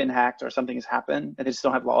 they've been hacked or something has happened, and they just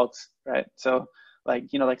don't have logs, right? So like,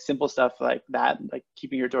 like simple stuff like that, like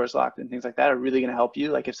keeping your doors locked and things like that are really going to help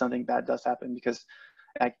you. Like if something bad does happen, because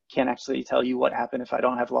I can't actually tell you what happened if I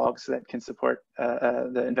don't have logs that can support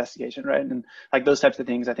the investigation, right? And like those types of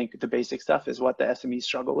things, I think the basic stuff is what the SMEs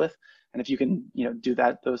struggle with. And if you can, do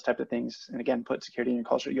those type of things, and again, put security in your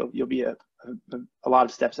culture, you'll be a lot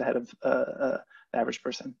of steps ahead of the average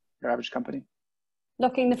person, your average company.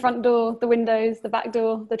 Locking the front door, the windows, the back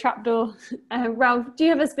door, the trap door. Ralph, do you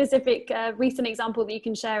have a specific recent example that you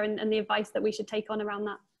can share and the advice that we should take on around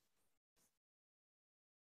that?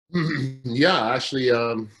 Yeah, actually,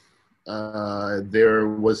 there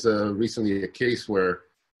was recently a case where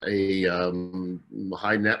a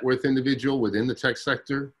high net worth individual within the tech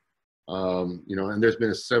sector, and there's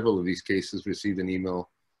been several of these cases, received an email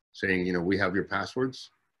saying, we have your passwords,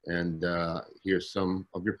 and here's some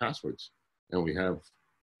of your passwords. And we have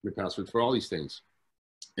your passwords for all these things.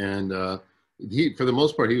 And he, for the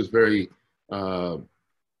most part, he was very, I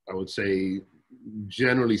would say,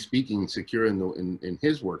 generally speaking, secure in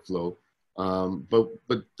his workflow. But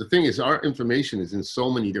the thing is, our information is in so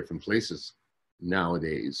many different places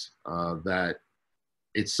nowadays that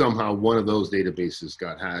it's somehow one of those databases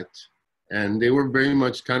got hacked. And they were very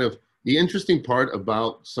much kind of, the interesting part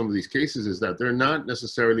about some of these cases is that they're not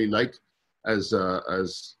necessarily like, as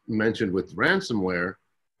mentioned with ransomware,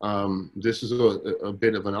 this is a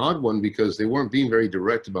bit of an odd one because they weren't being very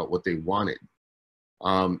direct about what they wanted.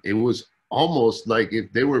 It was almost like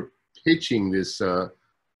if they were pitching this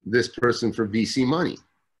this person for VC money,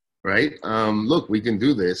 right? Look, we can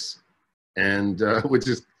do this, and which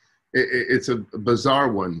is it's a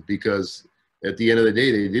bizarre one because at the end of the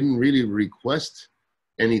day, they didn't really request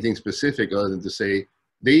anything specific other than to say,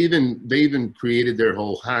 they even created their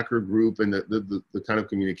whole hacker group, and the kind of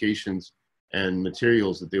communications and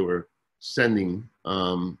materials that they were sending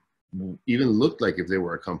even looked like if they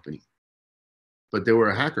were a company, but they were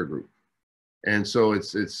a hacker group. And so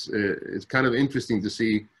it's kind of interesting to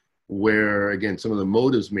see where, again, some of the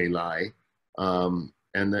motives may lie, and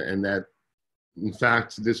that in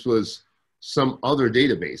fact this was some other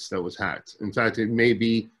database that was hacked. In fact, it may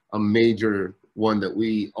be a major one that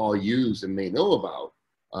we all use and may know about,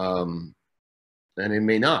 and it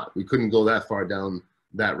may not. We couldn't go that far down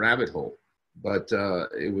that rabbit hole, but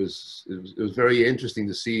it was very interesting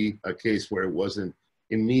to see a case where it wasn't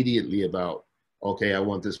immediately about, okay, I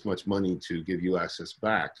want this much money to give you access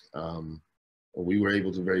back. We were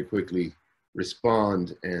able to very quickly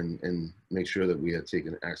respond and make sure that we had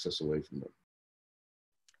taken access away from them.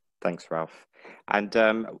 Thanks, Ralph. And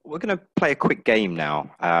we're going to play a quick game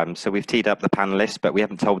now. So we've teed up the panelists, but we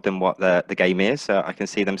haven't told them what the game is. I can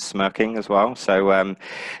see them smirking as well. So we're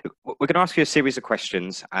going to ask you a series of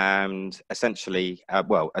questions, and essentially,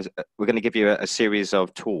 we're going to give you a series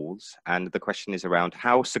of tools. And the question is around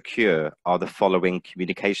how secure are the following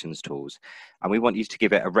communications tools? And we want you to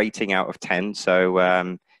give it a rating out of 10.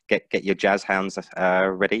 So get your jazz hands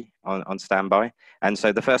ready on standby. And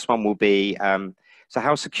so the first one will be, so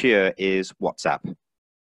how secure is WhatsApp?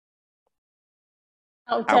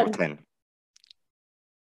 Out Out of 10.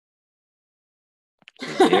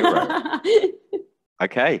 0.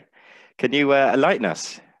 Okay. Can you enlighten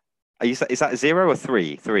us? Is that 0 or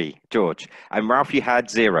 3? 3, George. And Ralph, you had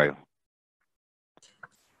 0.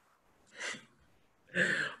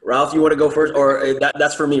 Ralph, you want to go first, or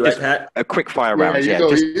that's for me, right, Pat? A quick fire round, yeah.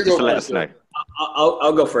 Just to let us know.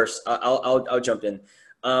 I'll go first. I'll jump in.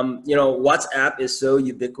 WhatsApp is so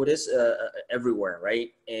ubiquitous everywhere,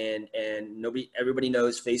 right? And everybody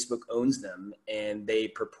knows Facebook owns them, and they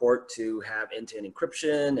purport to have end-to-end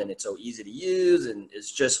encryption, and it's so easy to use, and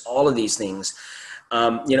it's just all of these things.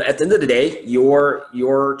 At the end of the day,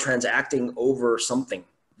 you're transacting over something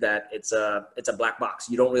that it's a black box.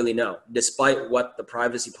 You don't really know, despite what the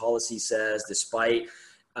privacy policy says, despite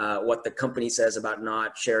what the company says about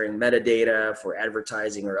not sharing metadata for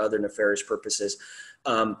advertising or other nefarious purposes.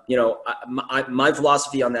 My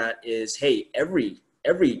philosophy on that is, hey, every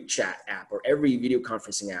chat app or every video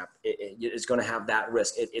conferencing app is going to have that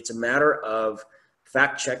risk. It's a matter of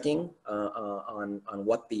fact checking on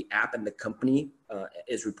what the app and the company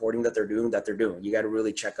is reporting that they're doing. You got to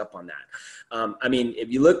really check up on that. If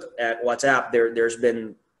you look at WhatsApp, there's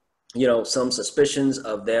been some suspicions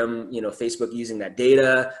of them, Facebook using that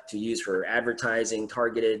data to use for advertising,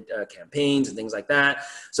 targeted campaigns and things like that.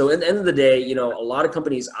 So at the end of the day, a lot of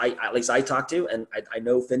companies at least I talk to, and I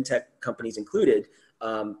know FinTech companies included,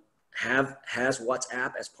 has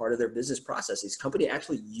WhatsApp as part of their business processes. Company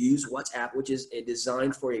actually use WhatsApp, which is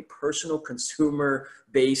designed for a personal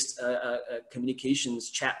consumer-based communications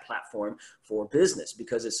chat platform for business,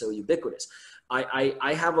 because it's so ubiquitous.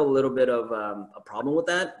 I have a little bit of a problem with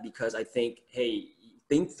that, because I think, hey,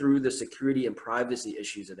 think through the security and privacy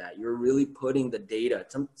issues of that. You're really putting the data,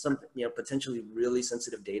 some potentially really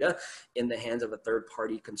sensitive data, in the hands of a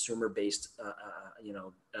third-party consumer-based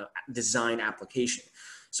design application.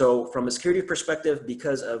 So from a security perspective,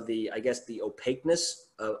 because of the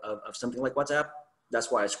opaqueness of something like WhatsApp, that's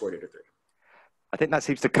why I scored it a 3. I think that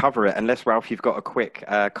seems to cover it, unless, Ralph, you've got a quick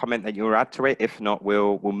comment that you want to add to it. If not,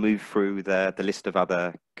 we'll move through the list of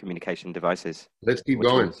other communication devices. Let's keep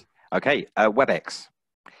going. Okay, WebEx.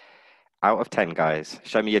 Out of 10, guys.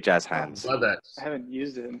 Show me your jazz hands. WebEx. I haven't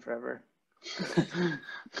used it in forever.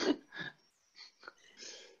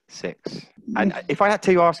 6. And if I had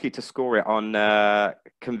to ask you to score it on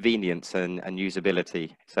convenience and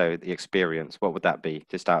usability, so the experience, what would that be,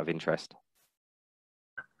 just out of interest?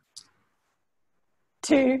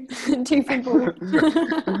 2. 2 people.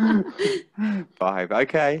 5.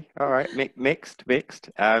 Okay. All right. Mixed.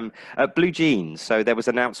 Blue Jeans. So there was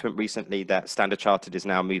an announcement recently that Standard Chartered is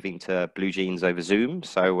now moving to Blue Jeans over Zoom.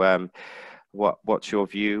 So what's your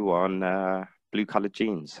view on blue colored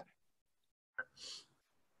jeans?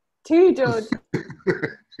 2, George.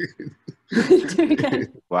 2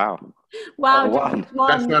 again. Wow. Wow. 1.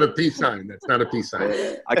 That's not a peace sign. That's not a peace sign.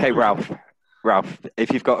 Okay, Ralph,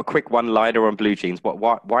 if you've got a quick one-liner on blue jeans,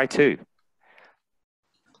 why 2?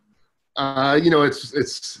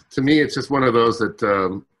 It's to me, it's just one of those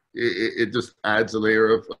that it just adds a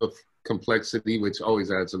layer of complexity, which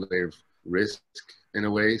always adds a layer of risk in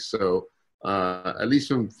a way. So at least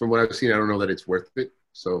from what I've seen, I don't know that it's worth it.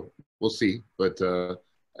 So we'll see. But to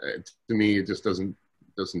me, it just doesn't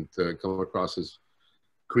come across as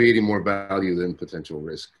creating more value than potential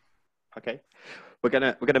risk. Okay. We're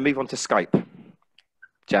gonna move on to Skype.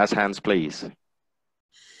 Jazz hands, please.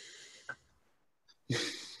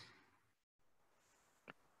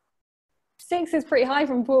 Six is pretty high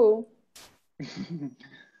from Paul.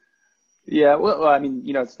 Yeah, well, I mean,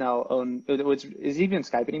 you know, it's now own. Is it even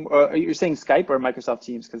Skype anymore? Or you're saying Skype or Microsoft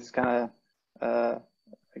Teams? Because it's kind of,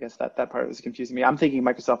 I guess that part was confusing me. I'm thinking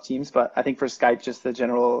Microsoft Teams, but I think for Skype, just the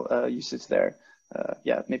general usage there.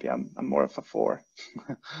 Yeah, maybe I'm more of a 4.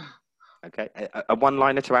 Okay, a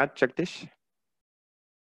one-liner to add, Jagdish?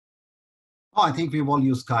 Oh, I think we've all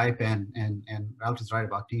used Skype, and Ralph is right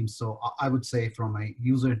about Teams. So I would say from a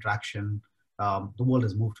user interaction, the world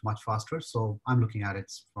has moved much faster. So I'm looking at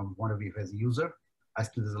it from one of you as a user. I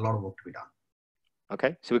still there's a lot of work to be done.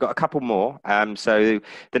 Okay, so we've got a couple more. So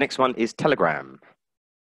the next one is Telegram.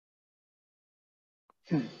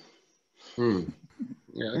 Yeah,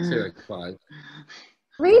 I'd say like 5.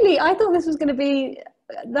 Really? I thought this was going to be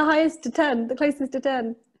the highest to 10, the closest to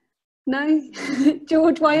 10. No?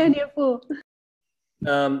 George, why only a 4?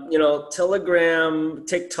 You know, Telegram,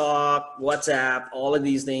 TikTok, WhatsApp, all of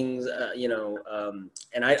these things, you know,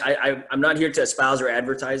 and I'm not here to espouse or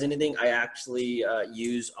advertise anything. I actually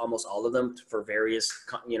use almost all of them for various,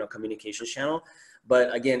 you know, communications channel.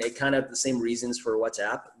 But again, it kind of the same reasons for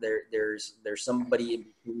WhatsApp. There's somebody in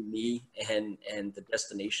between me and the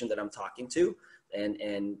destination that I'm talking to.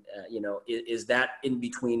 And you know, is that in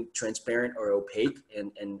between transparent or opaque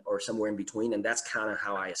or somewhere in between? And that's kind of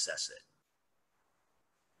how I assess it.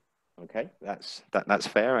 Okay, that's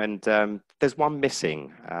fair. And there's one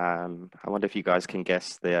missing. I wonder if you guys can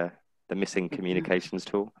guess the missing communications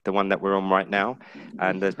tool, the one that we're on right now.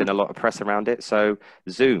 And there's been a lot of press around it. So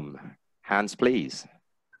Zoom, hands please.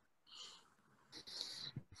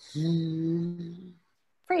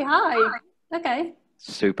 Pretty high. Okay.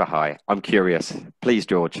 Super high. I'm curious. Please,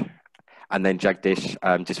 George. And then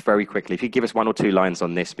Jagdish, just very quickly, if you give us 1 or 2 lines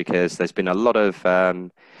on this, because there's been a lot of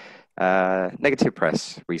negative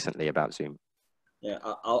press recently about Zoom. Yeah,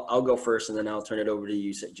 I'll go first, and then I'll turn it over to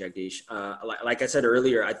you, Jagdish. Like I said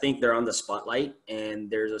earlier, I think they're on the spotlight, and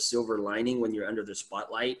there's a silver lining when you're under the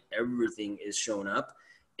spotlight. Everything is shown up,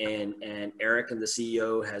 and Eric and the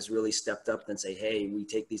CEO has really stepped up and say, hey, we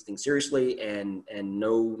take these things seriously, and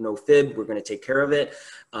no fib, we're going to take care of it.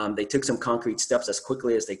 They took some concrete steps as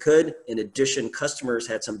quickly as they could. In addition, customers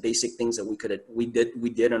had some basic things that we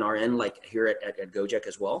did on our end, like here at Gojek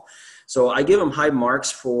as well. So I give them high marks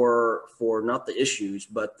for not the issues,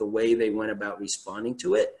 but the way they went about responding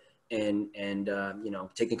to it and you know,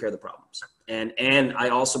 taking care of the problems. And I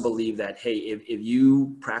also believe that, hey, if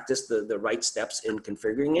you practice the right steps in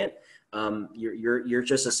configuring it, you're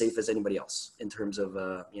just as safe as anybody else in terms of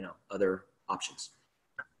you know, other options.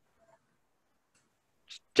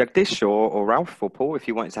 Jagdish or Ralph or Paul, if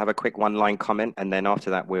you wanted to have a quick one-line comment, and then after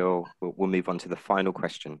that we'll move on to the final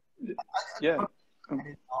question. Yeah.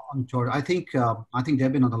 On George, I think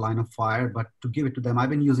they've been on the line of fire, but to give it to them, I've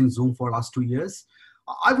been using Zoom for the last 2 years.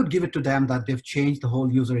 I would give it to them that they've changed the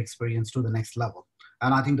whole user experience to the next level.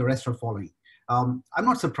 And I think the rest are following. I'm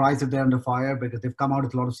not surprised if they're under fire because they've come out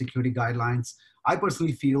with a lot of security guidelines. I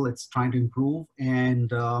personally feel it's trying to improve.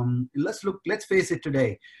 And let's face it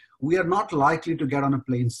today, we are not likely to get on a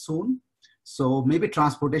plane soon. So maybe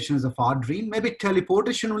transportation is a far dream. Maybe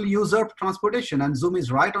teleportation will usurp transportation, and Zoom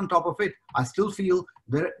is right on top of it. I still feel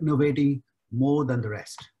they're innovating more than the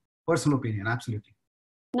rest. Personal opinion, absolutely.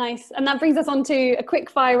 Nice. And that brings us on to a quick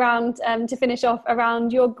fire round to finish off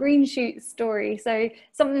around your green shoot story. So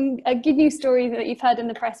a good news story that you've heard in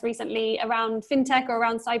the press recently around FinTech or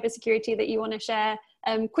around cybersecurity that you want to share.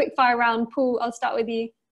 Quick fire round. Paul, I'll start with you.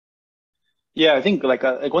 Yeah, I think like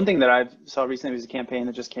one thing that I saw recently was a campaign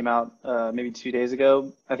that just came out maybe 2 days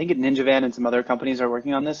ago. I think NinjaVan and some other companies are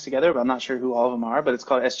working on this together, but I'm not sure who all of them are, but it's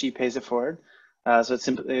called SG Pays It Forward. So it's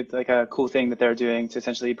simply like a cool thing that they're doing to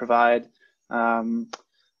essentially provide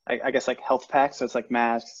I guess like health packs. So it's like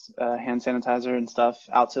masks, hand sanitizer and stuff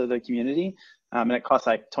out to the community. And it costs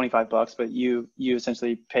like $25, but you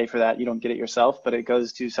essentially pay for that. You don't get it yourself, but it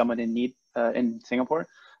goes to someone in need in Singapore.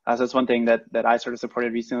 So that's one thing that I sort of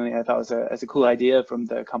supported recently. I thought was a cool idea from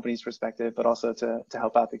the company's perspective, but also to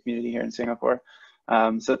help out the community here in Singapore.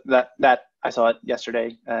 So that I saw it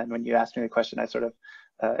yesterday. And when you asked me the question, I sort of,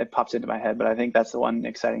 it popped into my head, but I think that's the one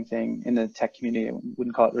exciting thing in the tech community. I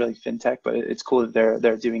wouldn't call it really FinTech, but it's cool that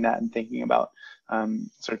they're doing that and thinking about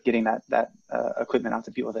sort of getting that equipment out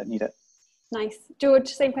to people that need it. Nice. George,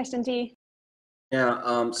 same question to you.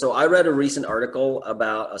 Yeah, so I read a recent article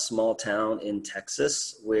about a small town in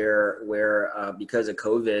Texas where because of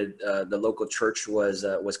COVID, the local church was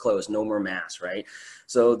closed, no more mass, right?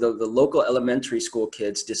 So the local elementary school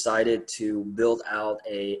kids decided to build out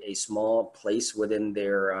a small place within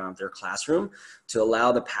their classroom to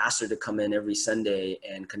allow the pastor to come in every Sunday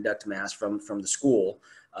and conduct mass from the school,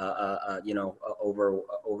 over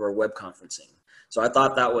web conferencing. So I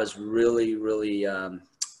thought that was really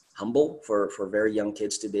humble for very young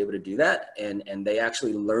kids to be able to do that, and they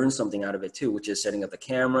actually learn something out of it too, which is setting up the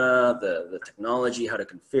camera, the technology, how to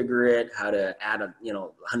configure it, how to add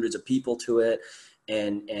hundreds of people to it,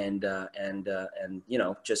 and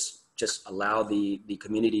just allow the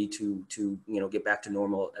community to get back to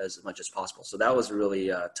normal as much as possible. So that was really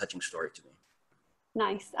a touching story to me.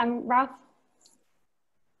 Nice. Ralph?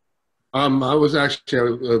 I was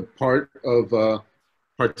actually a part of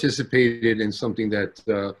participated in something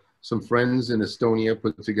that some friends in Estonia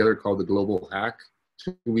put together called the Global Hack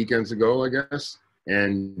 2 weekends ago, I guess.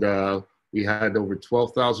 And we had over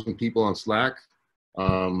 12,000 people on Slack,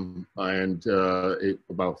 and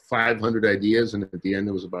about 500 ideas. And at the end,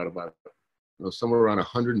 there was about somewhere around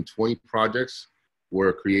 120 projects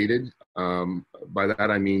were created. By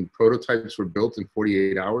that, I mean prototypes were built in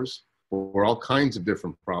 48 hours for all kinds of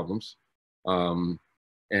different problems.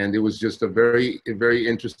 And it was just a very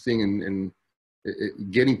interesting and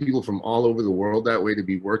getting people from all over the world that way to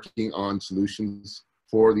be working on solutions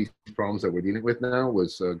for these problems that we're dealing with now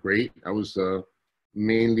was great. I was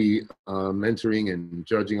mainly mentoring and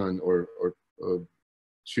judging on or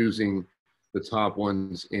choosing the top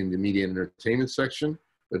ones in the media and entertainment section.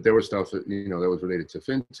 But there was stuff that, that was related to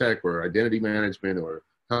FinTech or identity management or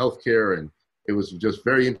healthcare. And it was just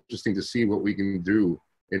very interesting to see what we can do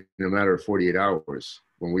in a matter of 48 hours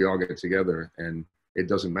when we all get together. And it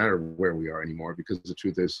doesn't matter where we are anymore, because the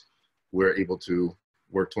truth is we're able to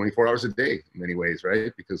work 24 hours a day in many ways,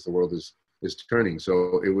 right? Because the world is turning.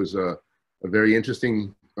 So it was a very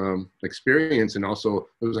interesting experience. And also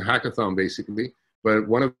it was a hackathon basically. But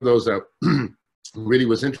one of those that really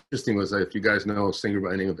was interesting was that, if you guys know a singer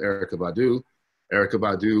by the name of Erykah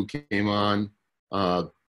Badu came on,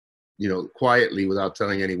 quietly without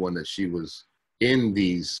telling anyone that she was in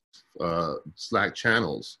these Slack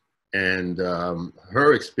channels. And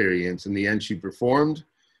her experience, in the end, she performed,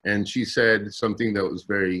 and she said something that was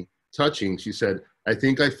very touching. She said, "I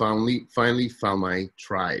think I finally found my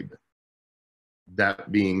tribe." That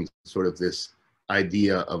being sort of this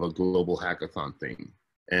idea of a global hackathon thing.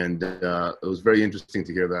 And it was very interesting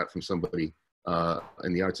to hear that from somebody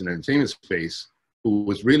in the arts and entertainment space who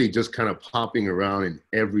was really just kind of popping around in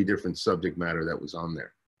every different subject matter that was on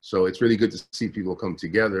there. So it's really good to see people come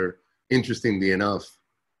together, interestingly enough,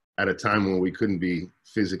 at a time when we couldn't be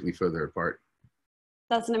physically further apart.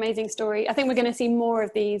 That's an amazing story. I think we're going to see more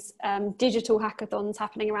of these digital hackathons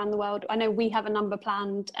happening around the world. I know we have a number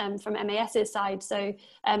planned from MAS's side. So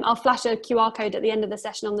I'll flash a QR code at the end of the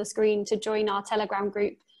session on the screen to join our Telegram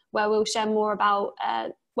group, where we'll share more about,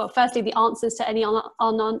 firstly, the answers to any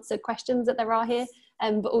unanswered questions that there are here,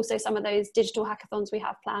 but also some of those digital hackathons we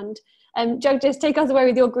have planned. Jagdish, take us away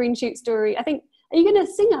with your green shoot story. Are you going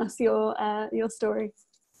to sing us your story?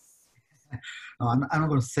 No, I'm not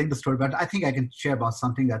going to sing the story, but I think I can share about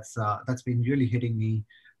something that's been really hitting me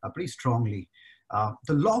pretty strongly.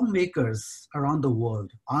 The lawmakers around the world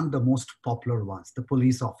aren't the most popular ones, the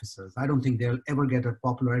police officers. I don't think they'll ever get a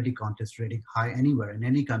popularity contest rating high anywhere in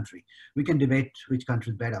any country. We can debate which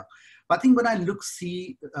country is better. But I think when I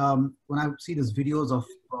see these videos of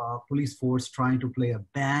police force trying to play a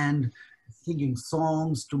band, singing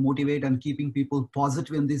songs to motivate and keeping people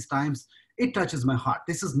positive in these times, it touches my heart.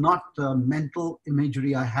 This is not the mental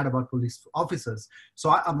imagery I had about police officers. So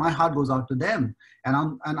my heart goes out to them.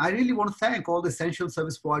 And I really want to thank all the essential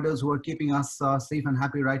service providers who are keeping us safe and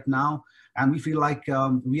happy right now. And we feel like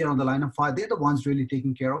we are on the line of fire. They're the ones really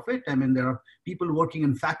taking care of it. I mean, there are people working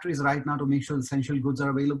in factories right now to make sure essential goods are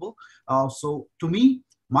available. So to me,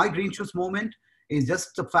 my green shoots moment is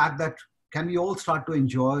just the fact that can we all start to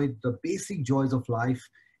enjoy the basic joys of life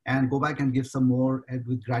and go back and give some more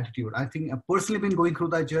with gratitude. I think I've personally been going through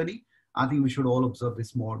that journey. I think we should all observe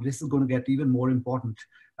this more. This is going to get even more important.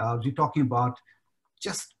 We're talking about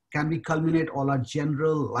just can we culminate all our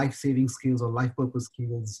general life-saving skills or life purpose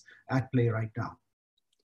skills at play right now.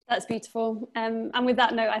 That's beautiful. And with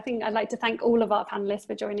that note, I think I'd like to thank all of our panelists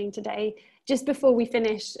for joining today. Just before we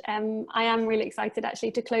finish, I am really excited actually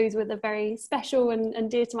to close with a very special and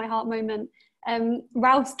dear to my heart moment.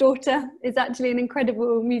 Ralph's daughter is actually an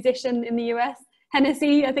incredible musician in the US.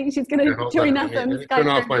 Hennessy, I think she's going to join us on Skype. Turn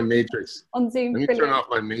off my matrix. On Zoom. Let me turn off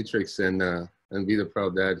my matrix and and be the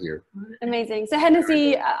proud dad here. Amazing. So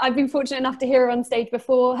Hennessy, I've been fortunate enough to hear her on stage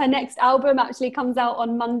before. Her next album actually comes out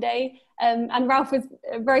on Monday, and Ralph has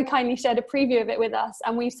very kindly shared a preview of it with us,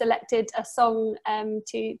 and we've selected a song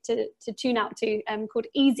to tune out to called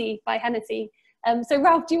Easy by Hennessy. So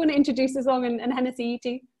Ralph, do you want to introduce the song, and Hennessy, you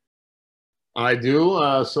too? I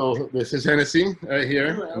do. So this is Hennessy right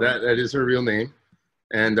here. That is her real name.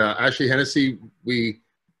 And actually Hennessy,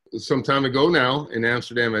 some time ago now in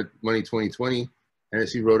Amsterdam at Money 2020,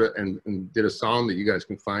 Hennessy wrote it and did a song that you guys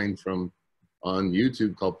can find on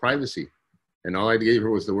YouTube called Privacy. And all I gave her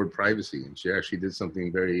was the word privacy. And she actually did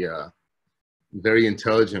something very, very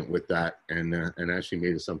intelligent with that, and actually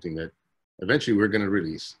made it something that eventually we're going to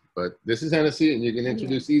release. But this is Hennessy, and you can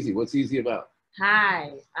introduce Easy. What's Easy about?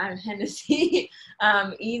 Hi, I'm Hennessy.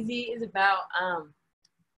 Easy is about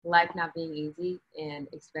life not being easy and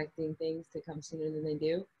expecting things to come sooner than they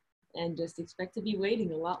do, and just expect to be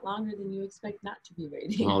waiting a lot longer than you expect not to be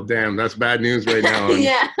waiting. Oh, damn, that's bad news right now on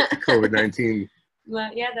COVID-19.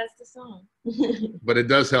 Well, yeah, that's the song. But it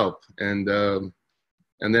does help. And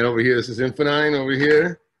then over here, this is Infinine over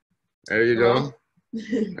here. There you go.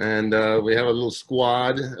 And we have a little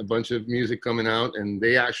squad, a bunch of music coming out, and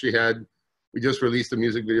they actually we just released a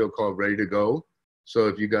music video called Ready to Go. So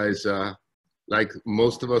if you guys, like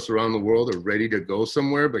most of us around the world, are ready to go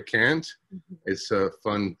somewhere but can't, it's a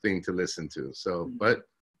fun thing to listen to. So, but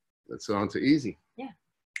let's go on to Easy. Yeah.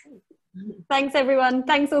 Thanks, everyone.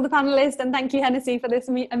 Thanks, all the panelists. And thank you, Hennessy, for this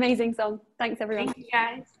amazing song. Thanks, everyone. Thank you,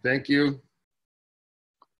 guys. Thank you.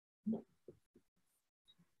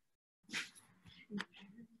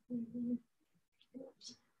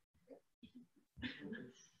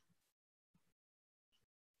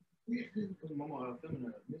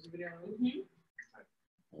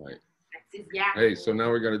 All right. Hey, so now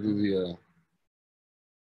we're going to do the